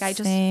things. Like I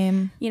just,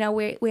 Same. we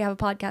have a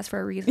podcast for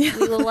a reason.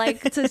 We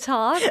like to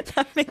talk.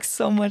 That makes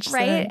so much sense.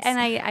 Right. And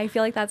I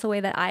feel like that's the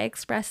way that I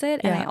express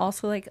it. And I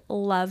also like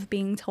love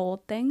being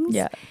told things.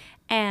 Yeah.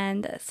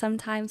 And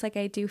sometimes like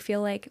I do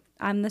feel like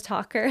I'm the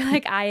talker.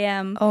 Like I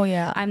am. Oh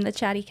yeah. I'm the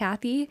chatty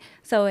Cathy.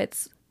 So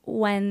it's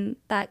when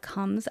that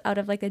comes out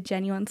of like a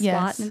genuine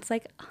spot and it's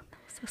like, oh, that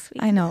was so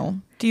sweet. I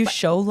know. Do you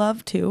show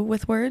love too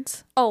with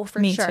words? Oh, for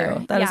Me sure.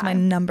 too. That is my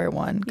number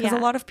one. Because a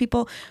lot of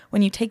people,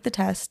 when you take the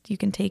test, you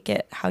can take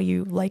it how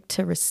you like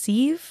to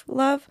receive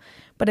love,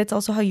 but it's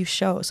also how you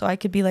show. So I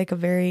could be like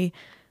I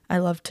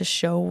love to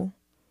show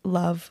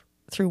love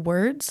through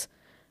words,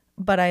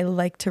 but I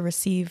like to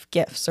receive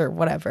gifts or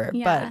whatever.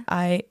 Yeah. But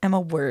I am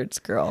a words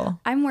girl.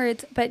 I'm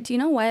words, but do you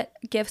know what?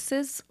 Gifts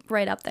is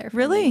right up there for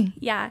Really? me.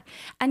 Yeah.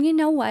 And you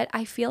know what?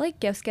 I feel like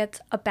gifts gets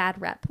a bad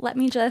rep. Let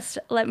me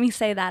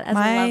say that as a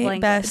love My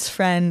language. best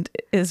friend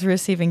is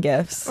receiving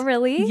gifts.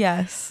 Really?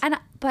 Yes.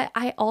 But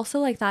I also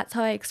like that's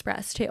how I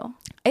express too.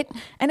 It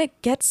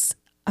gets,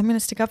 I'm going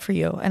to stick up for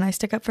you and I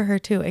stick up for her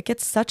too. It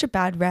gets such a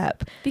bad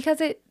rep. Because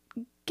it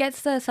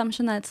gets the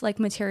assumption that it's like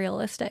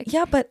materialistic.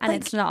 Yeah, but and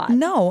it's not.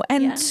 No,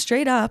 and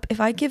straight up,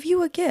 if I give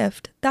you a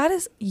gift,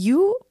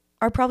 you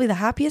are probably the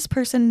happiest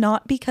person,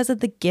 not because of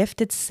the gift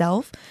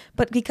itself,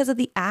 but because of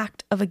the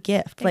act of a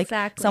gift. Exactly.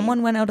 Like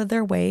someone went out of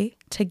their way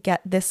to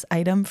get this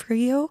item for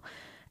you.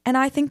 And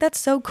I think that's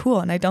so cool.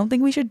 And I don't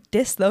think we should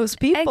diss those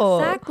people.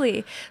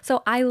 Exactly.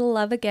 So I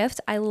love a gift.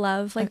 I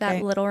love like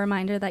that little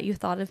reminder that you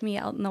thought of me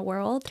out in the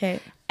world. Okay.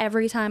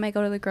 Every time I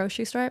go to the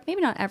grocery store,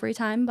 maybe not every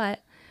time,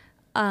 but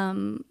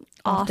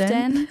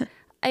often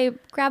I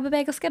grab a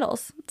bag of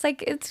Skittles. It's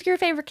like, it's your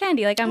favorite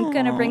candy. Like I'm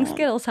going to bring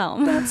Skittles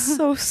home. That's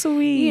so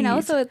sweet.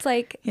 So it's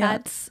like,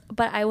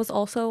 but I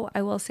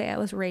will say I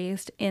was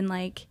raised in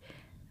like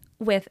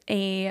with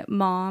a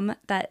mom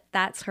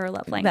that's her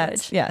love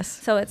language. Yes.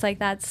 So it's like,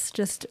 that's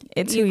just,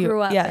 it's you who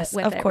grew up yes,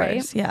 with of it, course.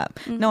 right? Yeah.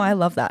 Mm-hmm. No, I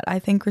love that. I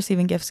think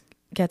receiving gifts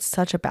gets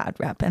such a bad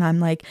rep. And I'm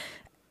like,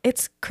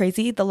 it's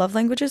crazy. The love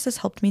languages has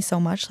helped me so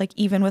much, like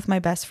even with my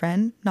best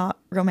friend, not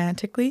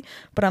romantically,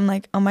 but I'm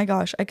like, oh my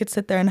gosh, I could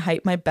sit there and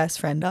hype my best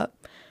friend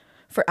up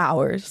for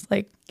hours.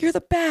 Like, you're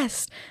the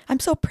best. I'm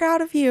so proud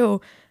of you.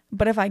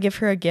 But if I give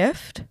her a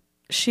gift,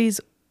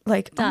 she's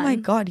like, Done. oh my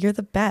God, you're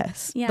the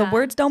best. Yeah. The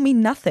words don't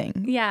mean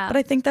nothing. Yeah. But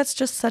I think that's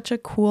just such a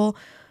cool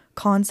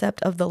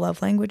concept of the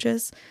love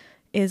languages,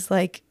 is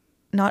like,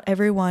 not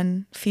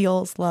everyone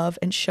feels love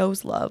and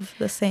shows love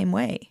the same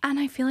way. And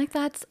I feel like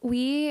that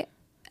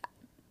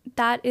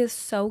is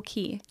so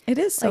key. It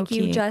is so like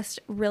key. you just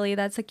really,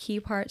 that's a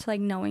key part to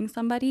like knowing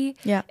somebody.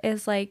 Yeah.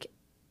 Is like,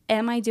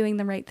 am I doing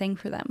the right thing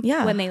for them?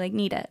 Yeah. When they like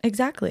need it.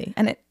 Exactly.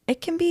 And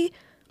it can be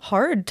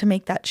hard to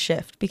make that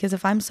shift, because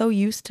if I'm so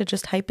used to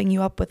just hyping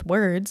you up with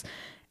words,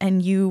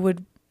 and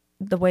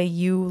the way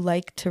you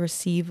like to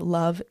receive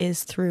love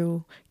is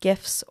through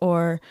gifts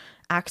or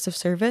acts of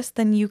service,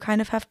 then you kind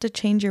of have to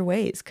change your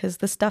ways, because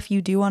the stuff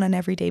you do on an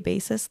everyday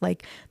basis,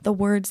 like the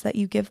words that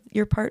you give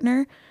your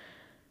partner,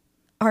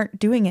 aren't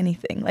doing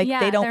anything. Like Yeah,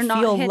 they don't they're not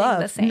feel hitting the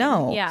love. same.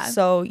 No. Yeah.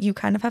 So you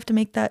kind of have to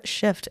make that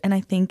shift. And I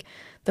think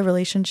the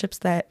relationships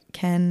that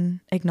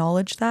can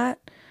acknowledge that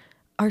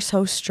are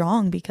so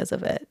strong because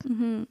of it.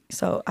 Mm-hmm.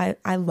 So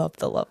I love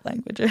the love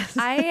languages.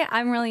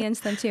 I'm really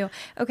into them too.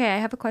 Okay, I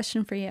have a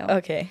question for you.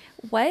 Okay.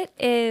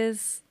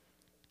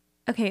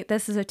 Okay,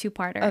 this is a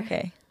two-parter.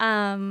 Okay.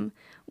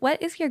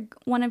 What is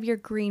one of your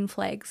green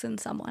flags in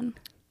someone?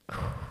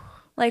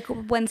 Like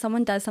when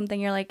someone does something,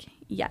 you're like,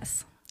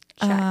 yes,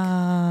 check.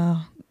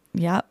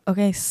 Yeah.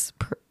 Okay.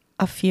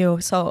 A few.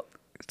 So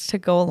to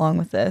go along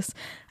with this,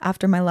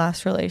 after my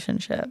last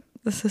relationship,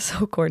 this is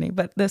so corny,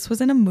 but this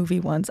was in a movie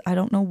once. I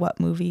don't know what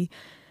movie,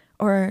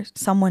 or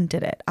someone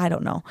did it. I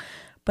don't know.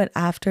 But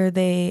after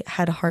they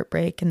had a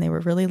heartbreak and they were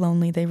really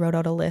lonely, they wrote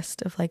out a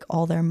list of like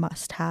all their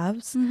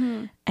must-haves.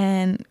 Mm-hmm.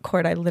 And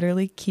Cord, I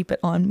literally keep it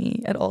on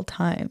me at all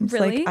times.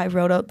 Really? Like I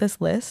wrote out this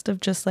list of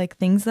just like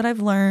things that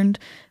I've learned,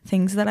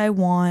 things that I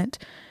want,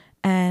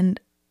 and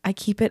I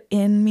keep it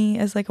in me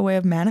as like a way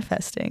of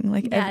manifesting.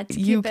 Like Yeah,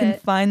 you can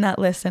find that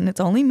list, and it's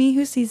only me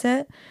who sees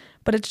it,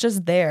 but it's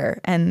just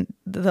there. And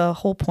the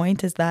whole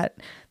point is that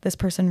this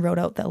person wrote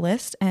out that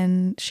list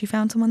and she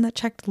found someone that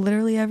checked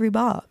literally every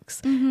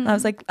box. Mm-hmm. And I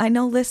was like, I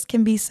know lists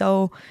can be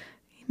so,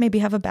 maybe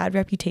have a bad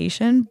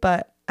reputation,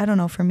 but I don't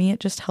know. For me, it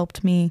just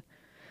helped me.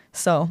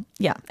 So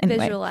yeah. Anyway,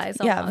 Visualize.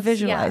 Yeah, Almost.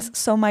 visualize. Yeah.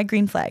 So my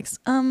green flags.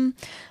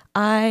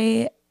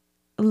 I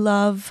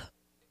love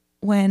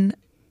when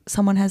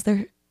someone has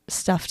their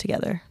stuff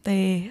together.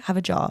 They have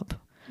a job.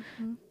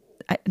 Mm-hmm.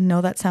 I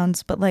know that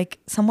sounds, but like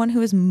someone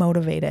who is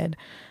motivated,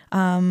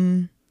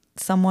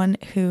 someone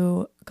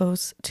who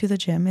goes to the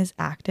gym, is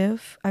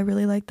active. I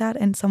really like that.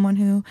 And someone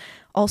who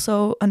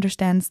also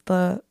understands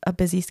a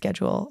busy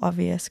schedule,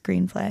 obvious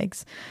green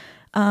flags.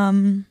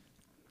 I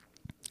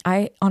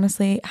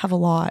honestly have a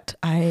lot.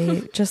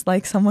 I just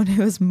like someone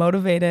who is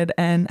motivated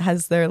and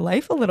has their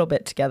life a little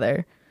bit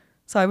together.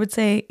 So I would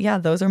say, yeah,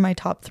 those are my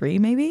top 3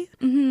 maybe.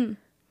 Mm-hmm.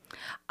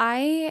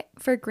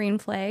 For green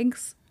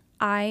flags,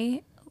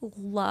 I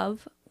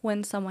love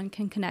when someone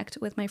can connect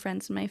with my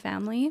friends and my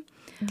family.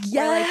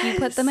 Yes. Or like you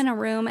put them in a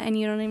room and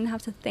you don't even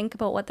have to think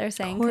about what they're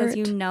saying, because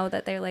you know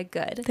that they're like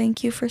good.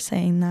 Thank you for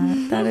saying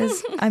that. That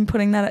is, I'm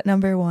putting that at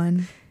number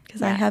 1,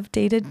 because I have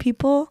dated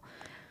people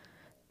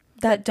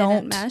that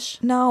don't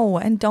mesh. No,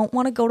 and don't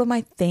want to go to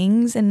my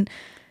things, and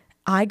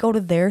I go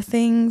to their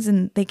things,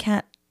 and they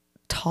can't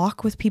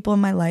talk with people in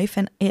my life,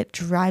 and it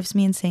drives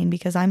me insane,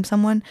 because I'm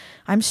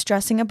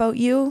stressing about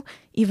you,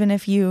 even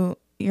if you're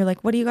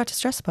like, what do you got to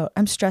stress about?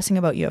 I'm stressing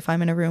about you if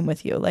I'm in a room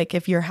with you. Like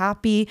if you're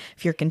happy,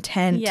 if you're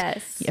content,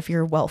 yes, if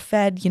you're well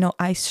fed,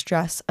 I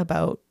stress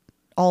about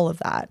all of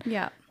that.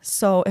 Yeah.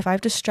 So if I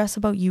have to stress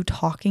about you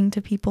talking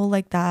to people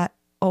like that,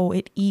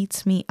 it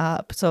eats me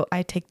up. So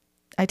I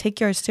take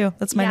yours too.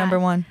 That's my number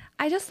 1.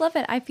 I just love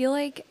it. I feel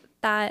like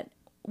that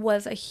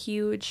was a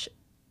huge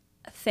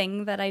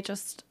thing that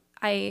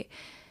I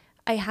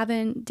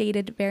haven't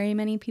dated very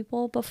many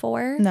people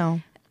before.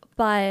 No.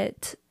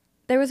 But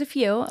there was a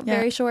few,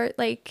 very short,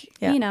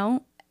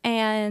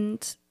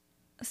 and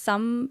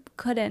some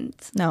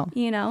couldn't. No.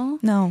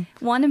 No.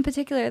 One in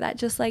particular that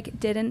just like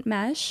didn't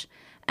mesh.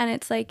 And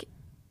it's like,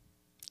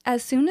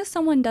 as soon as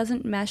someone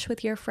doesn't mesh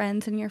with your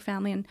friends and your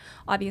family, and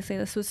obviously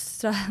this was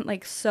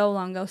so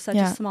long ago, such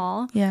a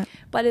small. Yeah.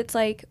 But it's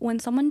like when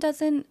someone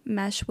doesn't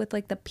mesh with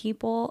like the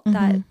people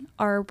that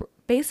are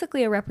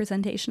basically a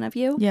representation of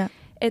you. Yeah.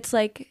 It's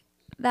like,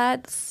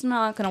 that's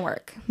not gonna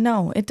work.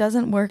 No, it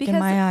doesn't work in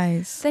my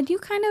eyes. Then you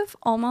kind of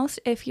almost,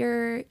 if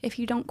you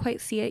don't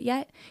quite see it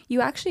yet, you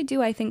actually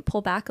do, I think,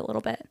 pull back a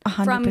little bit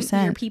 100%.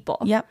 from your people.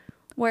 Yep.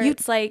 Where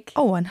it's like,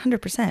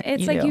 100%.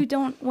 It's like you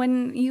don't,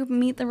 when you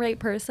meet the right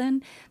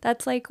person,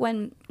 that's like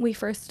when we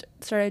first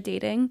started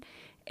dating,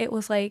 it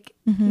was like,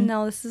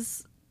 no, this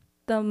is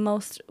the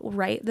most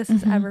right this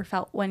has ever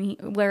felt when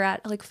we're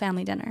at like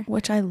family dinner,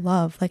 which I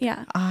love. Like,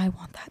 yeah. I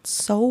want that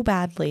so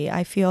badly.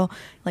 I feel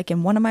like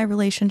in one of my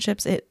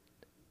relationships, it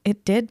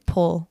did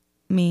pull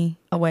me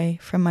away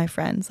from my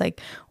friends, like,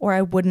 or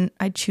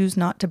I'd choose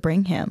not to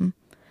bring him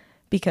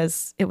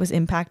because it was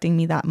impacting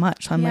me that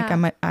much. So I'm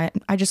like,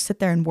 I just sit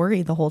there and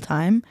worry the whole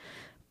time.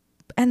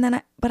 And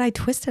then I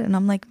twist it and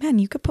I'm like, man,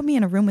 you could put me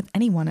in a room with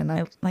anyone. And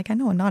I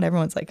know not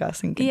everyone's like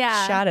us and can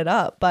chat it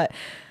up, but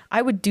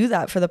I would do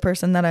that for the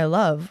person that I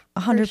love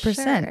 100%.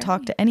 Sure.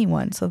 Talk to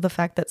anyone. So the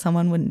fact that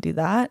someone wouldn't do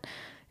that,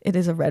 it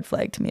is a red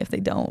flag to me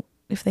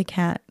if they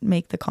can't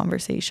make the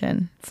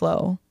conversation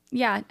flow.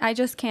 Yeah, I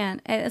just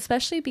can't,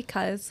 especially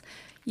because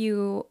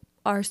you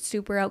are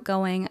super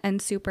outgoing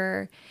and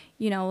super,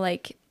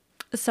 like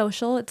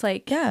social. It's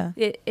like,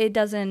 it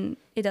doesn't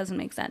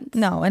make sense.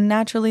 No. And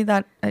naturally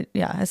that,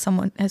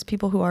 as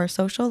people who are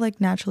social, like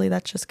naturally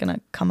that's just going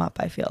to come up,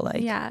 I feel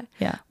like. Yeah.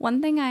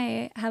 One thing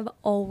I have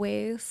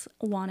always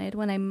wanted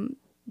when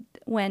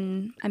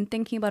I'm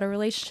thinking about a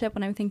relationship,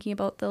 when I'm thinking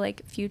about the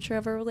like future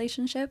of a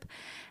relationship,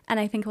 and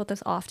I think about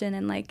this often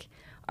in like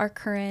our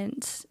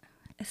current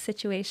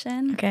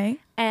situation. Okay.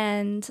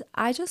 And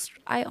I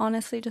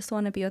honestly just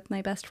want to be with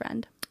my best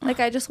friend. Like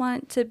I just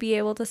want to be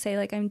able to say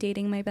like I'm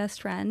dating my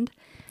best friend.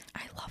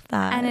 I love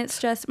that. And it's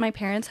just, my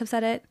parents have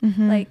said it.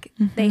 Like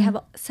they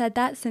have said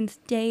that since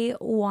day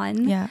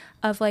one. Yeah.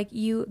 Of like,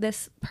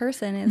 this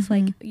person is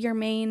like your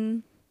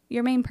main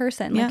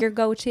person, like your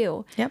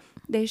go-to. Yep.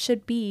 They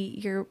should be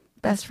your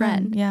best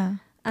friend. Yeah.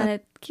 And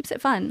it keeps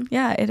it fun.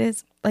 Yeah, it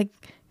is. Like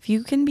if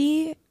you can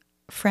be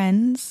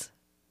friends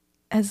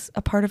as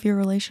a part of your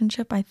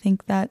relationship, I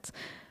think that's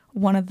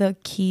one of the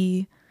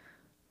key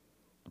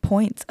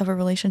points of a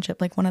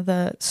relationship. Like one of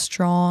the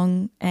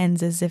strong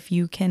ends is if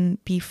you can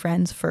be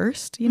friends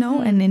first,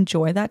 and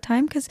enjoy that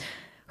time, because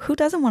who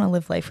doesn't want to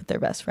live life with their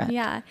best friend?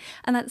 Yeah.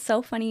 And that's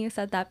so funny you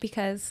said that,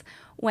 because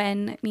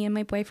when me and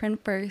my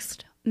boyfriend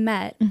first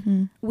met,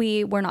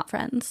 we were not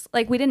friends.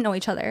 Like we didn't know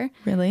each other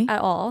really at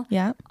all.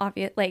 Yeah.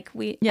 Obvious. Like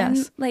we,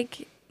 and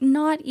like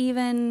not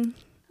even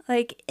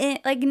like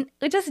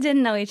we just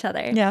didn't know each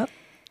other. Yeah.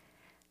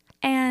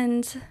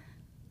 And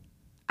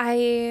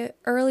I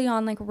early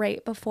on, like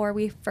right before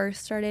we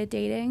first started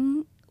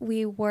dating,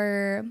 we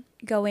were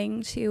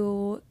going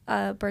to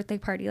a birthday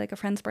party, like a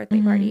friend's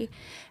birthday party,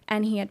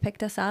 and he had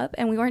picked us up,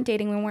 and we weren't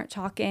dating, we weren't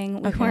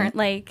talking,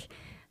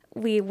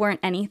 we weren't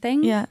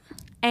anything. Yeah.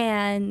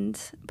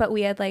 But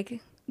we had like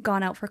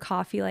gone out for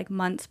coffee like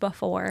months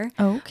before.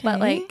 Okay.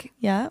 But like,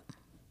 yeah,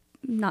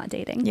 not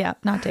dating. Yeah,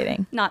 not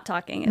dating. Not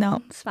talking.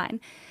 No. It's fine.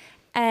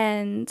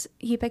 And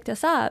he picked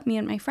us up, me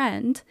and my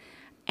friend,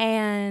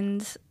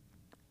 and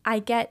I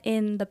get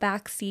in the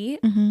back seat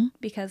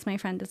because my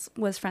friend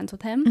was friends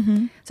with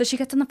him. So she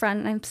gets in the front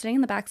and I'm sitting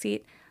in the back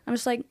seat. I'm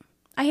just like,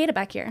 I hate it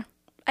back here.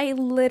 I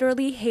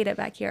literally hate it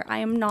back here.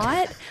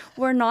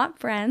 We're not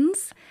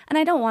friends, and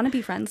I don't want to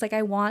be friends. Like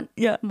I want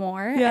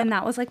more. Yeah. And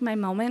that was like my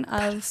moment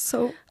of,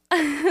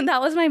 that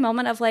was my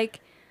moment of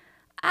like,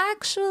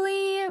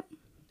 actually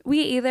we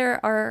either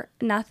are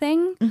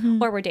nothing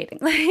or we're dating.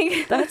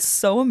 Like that's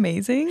so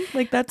amazing.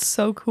 Like that's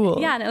so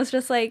cool. Yeah. And it was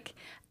just like,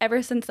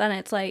 ever since then,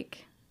 it's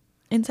like,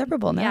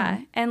 inseparable now.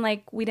 Yeah. And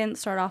like we didn't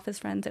start off as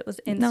friends. It was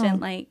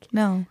instant.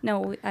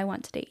 No, I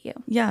want to date you.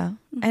 Yeah.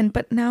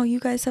 But now you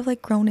guys have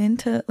like grown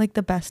into like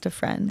the best of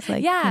friends.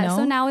 Like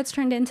so now it's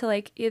turned into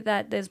like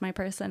that is my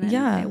person,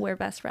 and we're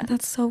best friends.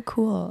 That's so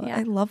cool.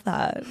 I love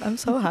that. I'm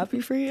so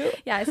happy for you.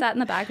 Yeah, I sat in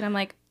the back and I'm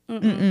like,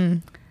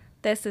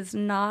 this is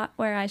not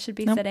where I should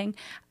be sitting.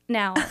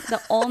 Now,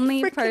 the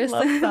only person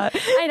love that.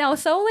 I know,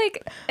 so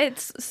like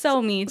it's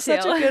so me too.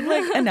 Such a good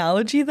like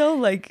analogy though,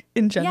 like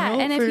in general.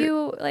 Yeah, and if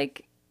you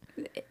like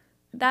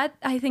that,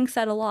 I think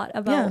said a lot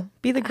about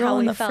be the girl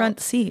in the front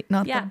seat,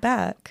 not the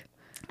back.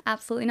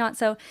 Absolutely not.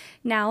 So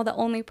now the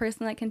only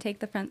person that can take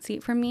the front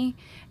seat from me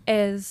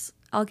is,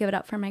 I'll give it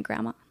up for my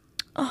grandma.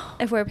 Oh.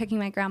 If we're picking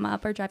my grandma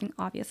up or driving,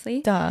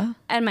 obviously. Duh.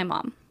 And my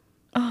mom.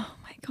 Oh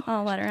my god.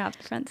 I'll let her have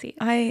the front seat.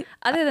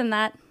 Other than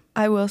that,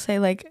 I will say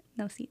like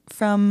no seats.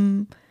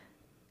 From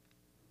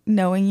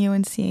knowing you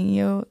and seeing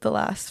you the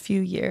last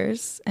few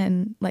years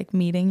and like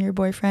meeting your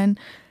boyfriend,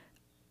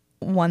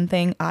 one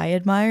thing I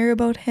admire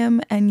about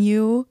him and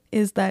you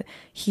is that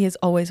he is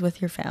always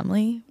with your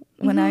family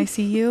when I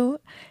see you,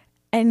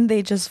 and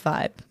they just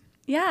vibe.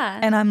 Yeah.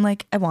 And I'm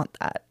like, I want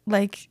that.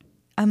 Like,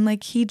 I'm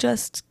like, he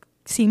just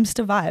seems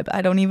to vibe.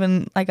 I don't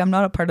even, like, I'm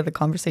not a part of the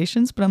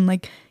conversations, but I'm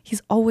like,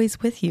 he's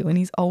always with you and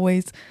he's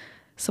always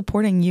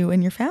supporting you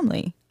and your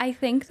family. I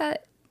think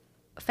that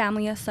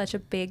family is such a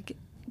big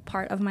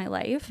part of my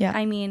life. Yeah.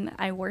 I mean,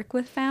 I work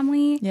with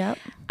family. Yeah.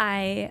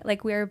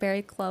 We're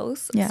very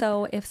close. Yeah.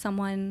 So if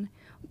someone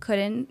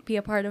couldn't be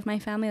a part of my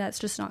family, that's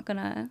just not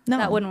gonna,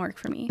 that wouldn't work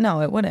for me.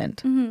 No, it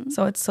wouldn't.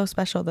 So it's so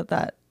special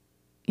that,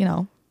 you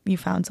know, you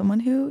found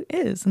someone who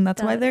is, and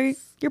that's why they're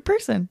your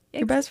person,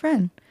 your best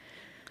friend.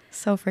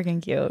 So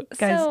freaking cute.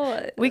 Guys,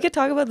 so, we could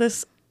talk about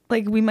this.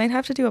 Like, we might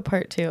have to do a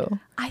part 2.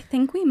 I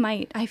think we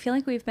might. I feel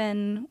like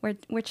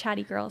we're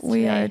chatty girls today.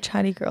 We are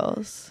chatty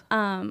girls.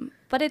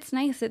 But it's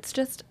nice. It's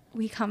just,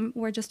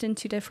 we're just in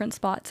 2 different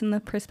spots, and the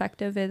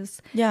perspective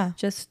is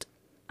just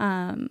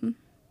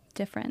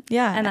different.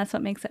 Yeah. And that's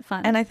what makes it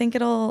fun. And I think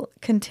it'll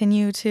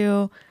continue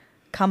to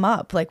come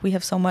up. Like, we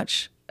have so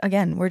much,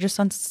 again, we're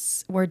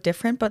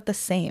different, but the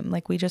same.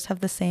 Like, we just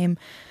have the same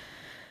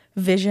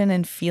vision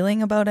and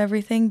feeling about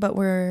everything, but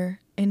we're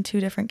in two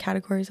different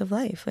categories of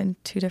life and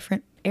two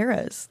different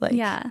eras. Like,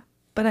 Yeah.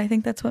 But I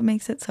think that's what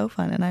makes it so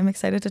fun, and I'm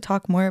excited to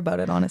talk more about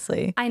it,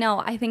 honestly. I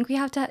know. I think we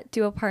have to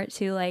do a part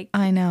 2, like,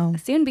 I know.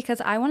 soon, because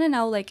I want to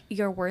know, like,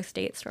 your worst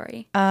date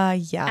story.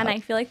 Yeah. And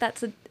I feel like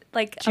that's a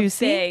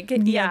Juicy.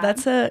 big,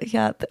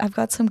 I've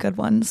got some good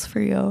ones for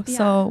you. Yeah.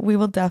 So we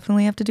will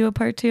definitely have to do a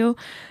part 2.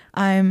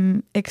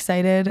 I'm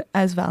excited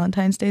as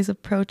Valentine's Day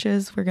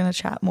approaches. We're going to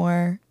chat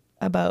more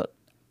about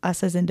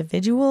us as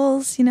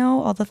individuals, you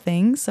know, all the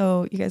things.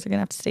 So you guys are going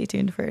to have to stay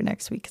tuned for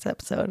next week's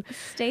episode.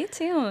 Stay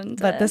tuned.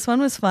 But this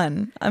one was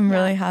fun. I'm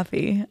really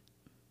happy.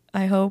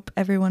 I hope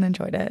everyone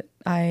enjoyed it.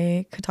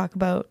 I could talk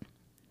about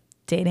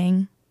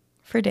dating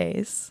for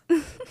days.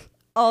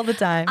 All the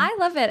time. I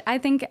love it. I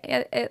think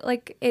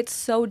it's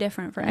so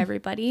different for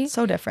everybody.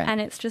 So different. And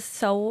it's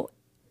just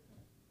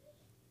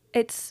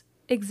it's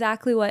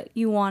exactly what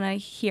you want to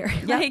hear.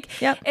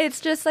 It's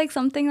just like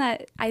something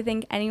that I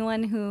think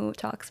anyone who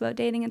talks about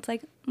dating, it's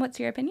like, what's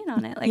your opinion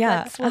on it? Like,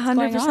 what's 100%,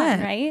 going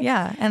on, right?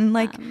 Yeah. And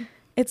like,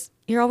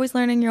 you're always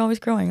learning, you're always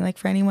growing. Like,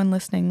 for anyone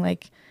listening,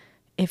 like,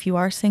 if you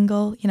are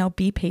single, you know,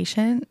 be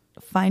patient,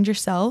 find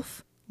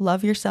yourself,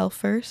 love yourself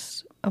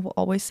first. I will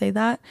always say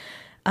that.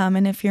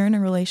 And if you're in a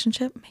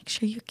relationship, make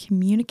sure you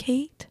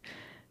communicate,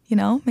 you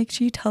know, make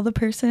sure you tell the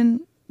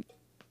person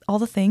all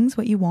the things,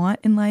 what you want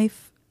in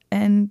life,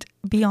 and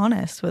be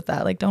honest with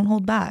that. Like, don't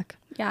hold back.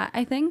 Yeah,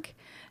 I think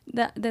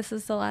that this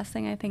is the last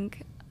thing I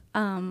think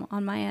on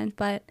my end,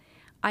 but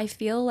I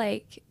feel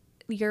like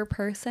your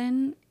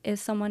person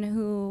is someone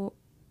who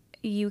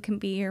you can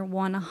be your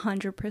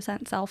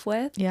 100% self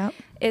with. Yeah.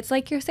 It's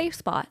like your safe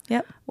spot.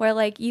 Yep. Where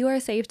like you are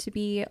safe to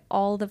be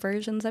all the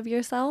versions of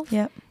yourself.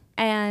 Yep.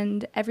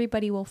 And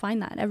everybody will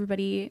find that.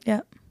 Everybody.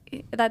 Yeah.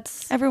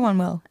 Everyone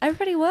will.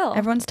 Everybody will.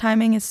 Everyone's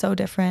timing is so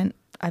different.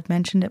 I've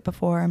mentioned it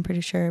before, I'm pretty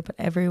sure, but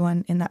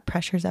everyone in that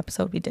pressures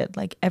episode we did,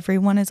 like,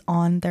 everyone is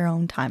on their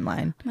own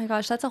timeline. Oh my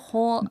gosh, that's a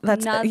whole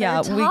another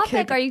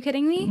topic. Are you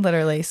kidding me?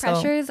 Literally.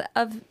 Pressures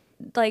of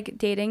like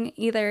dating,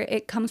 either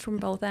it comes from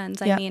both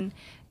ends. I mean,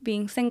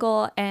 being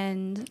single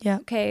and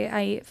okay,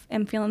 I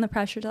am feeling the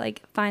pressure to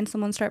like find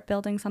someone, start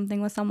building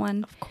something with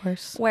someone. Of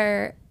course.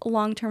 Where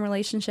long-term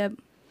relationship,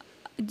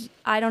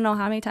 I don't know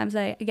how many times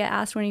I get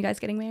asked, when are you guys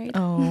getting married?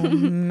 Oh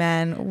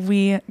man,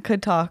 we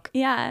could talk.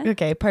 Yeah.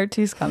 Okay, part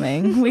 2's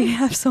coming. We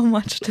have so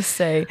much to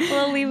say.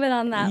 We'll leave it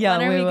on that. Yeah,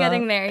 when are we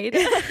getting married?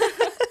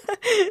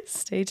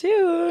 Stay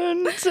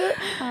tuned.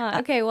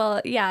 Okay,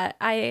 well, yeah,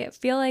 I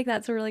feel like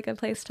that's a really good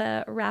place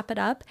to wrap it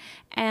up.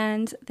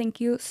 And thank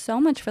you so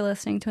much for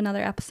listening to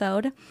another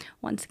episode.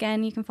 Once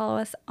again, you can follow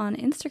us on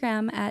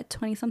Instagram at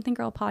 20-something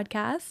girl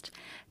podcast.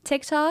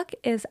 TikTok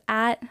is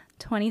at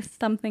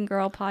 20-something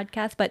girl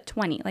podcast, but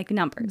 20, like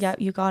numbers. Yeah,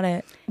 you got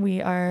it.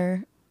 We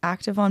are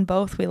active on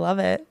both. We love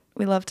it.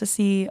 We love to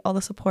see all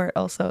the support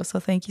also. So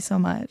thank you so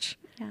much.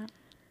 Yeah.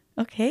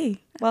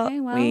 Okay. Well,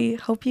 we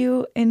hope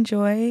you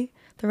enjoy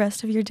the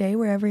rest of your day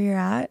wherever you're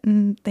at.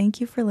 And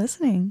thank you for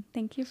listening.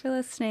 Thank you for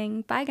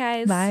listening. Bye,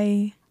 guys.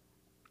 Bye.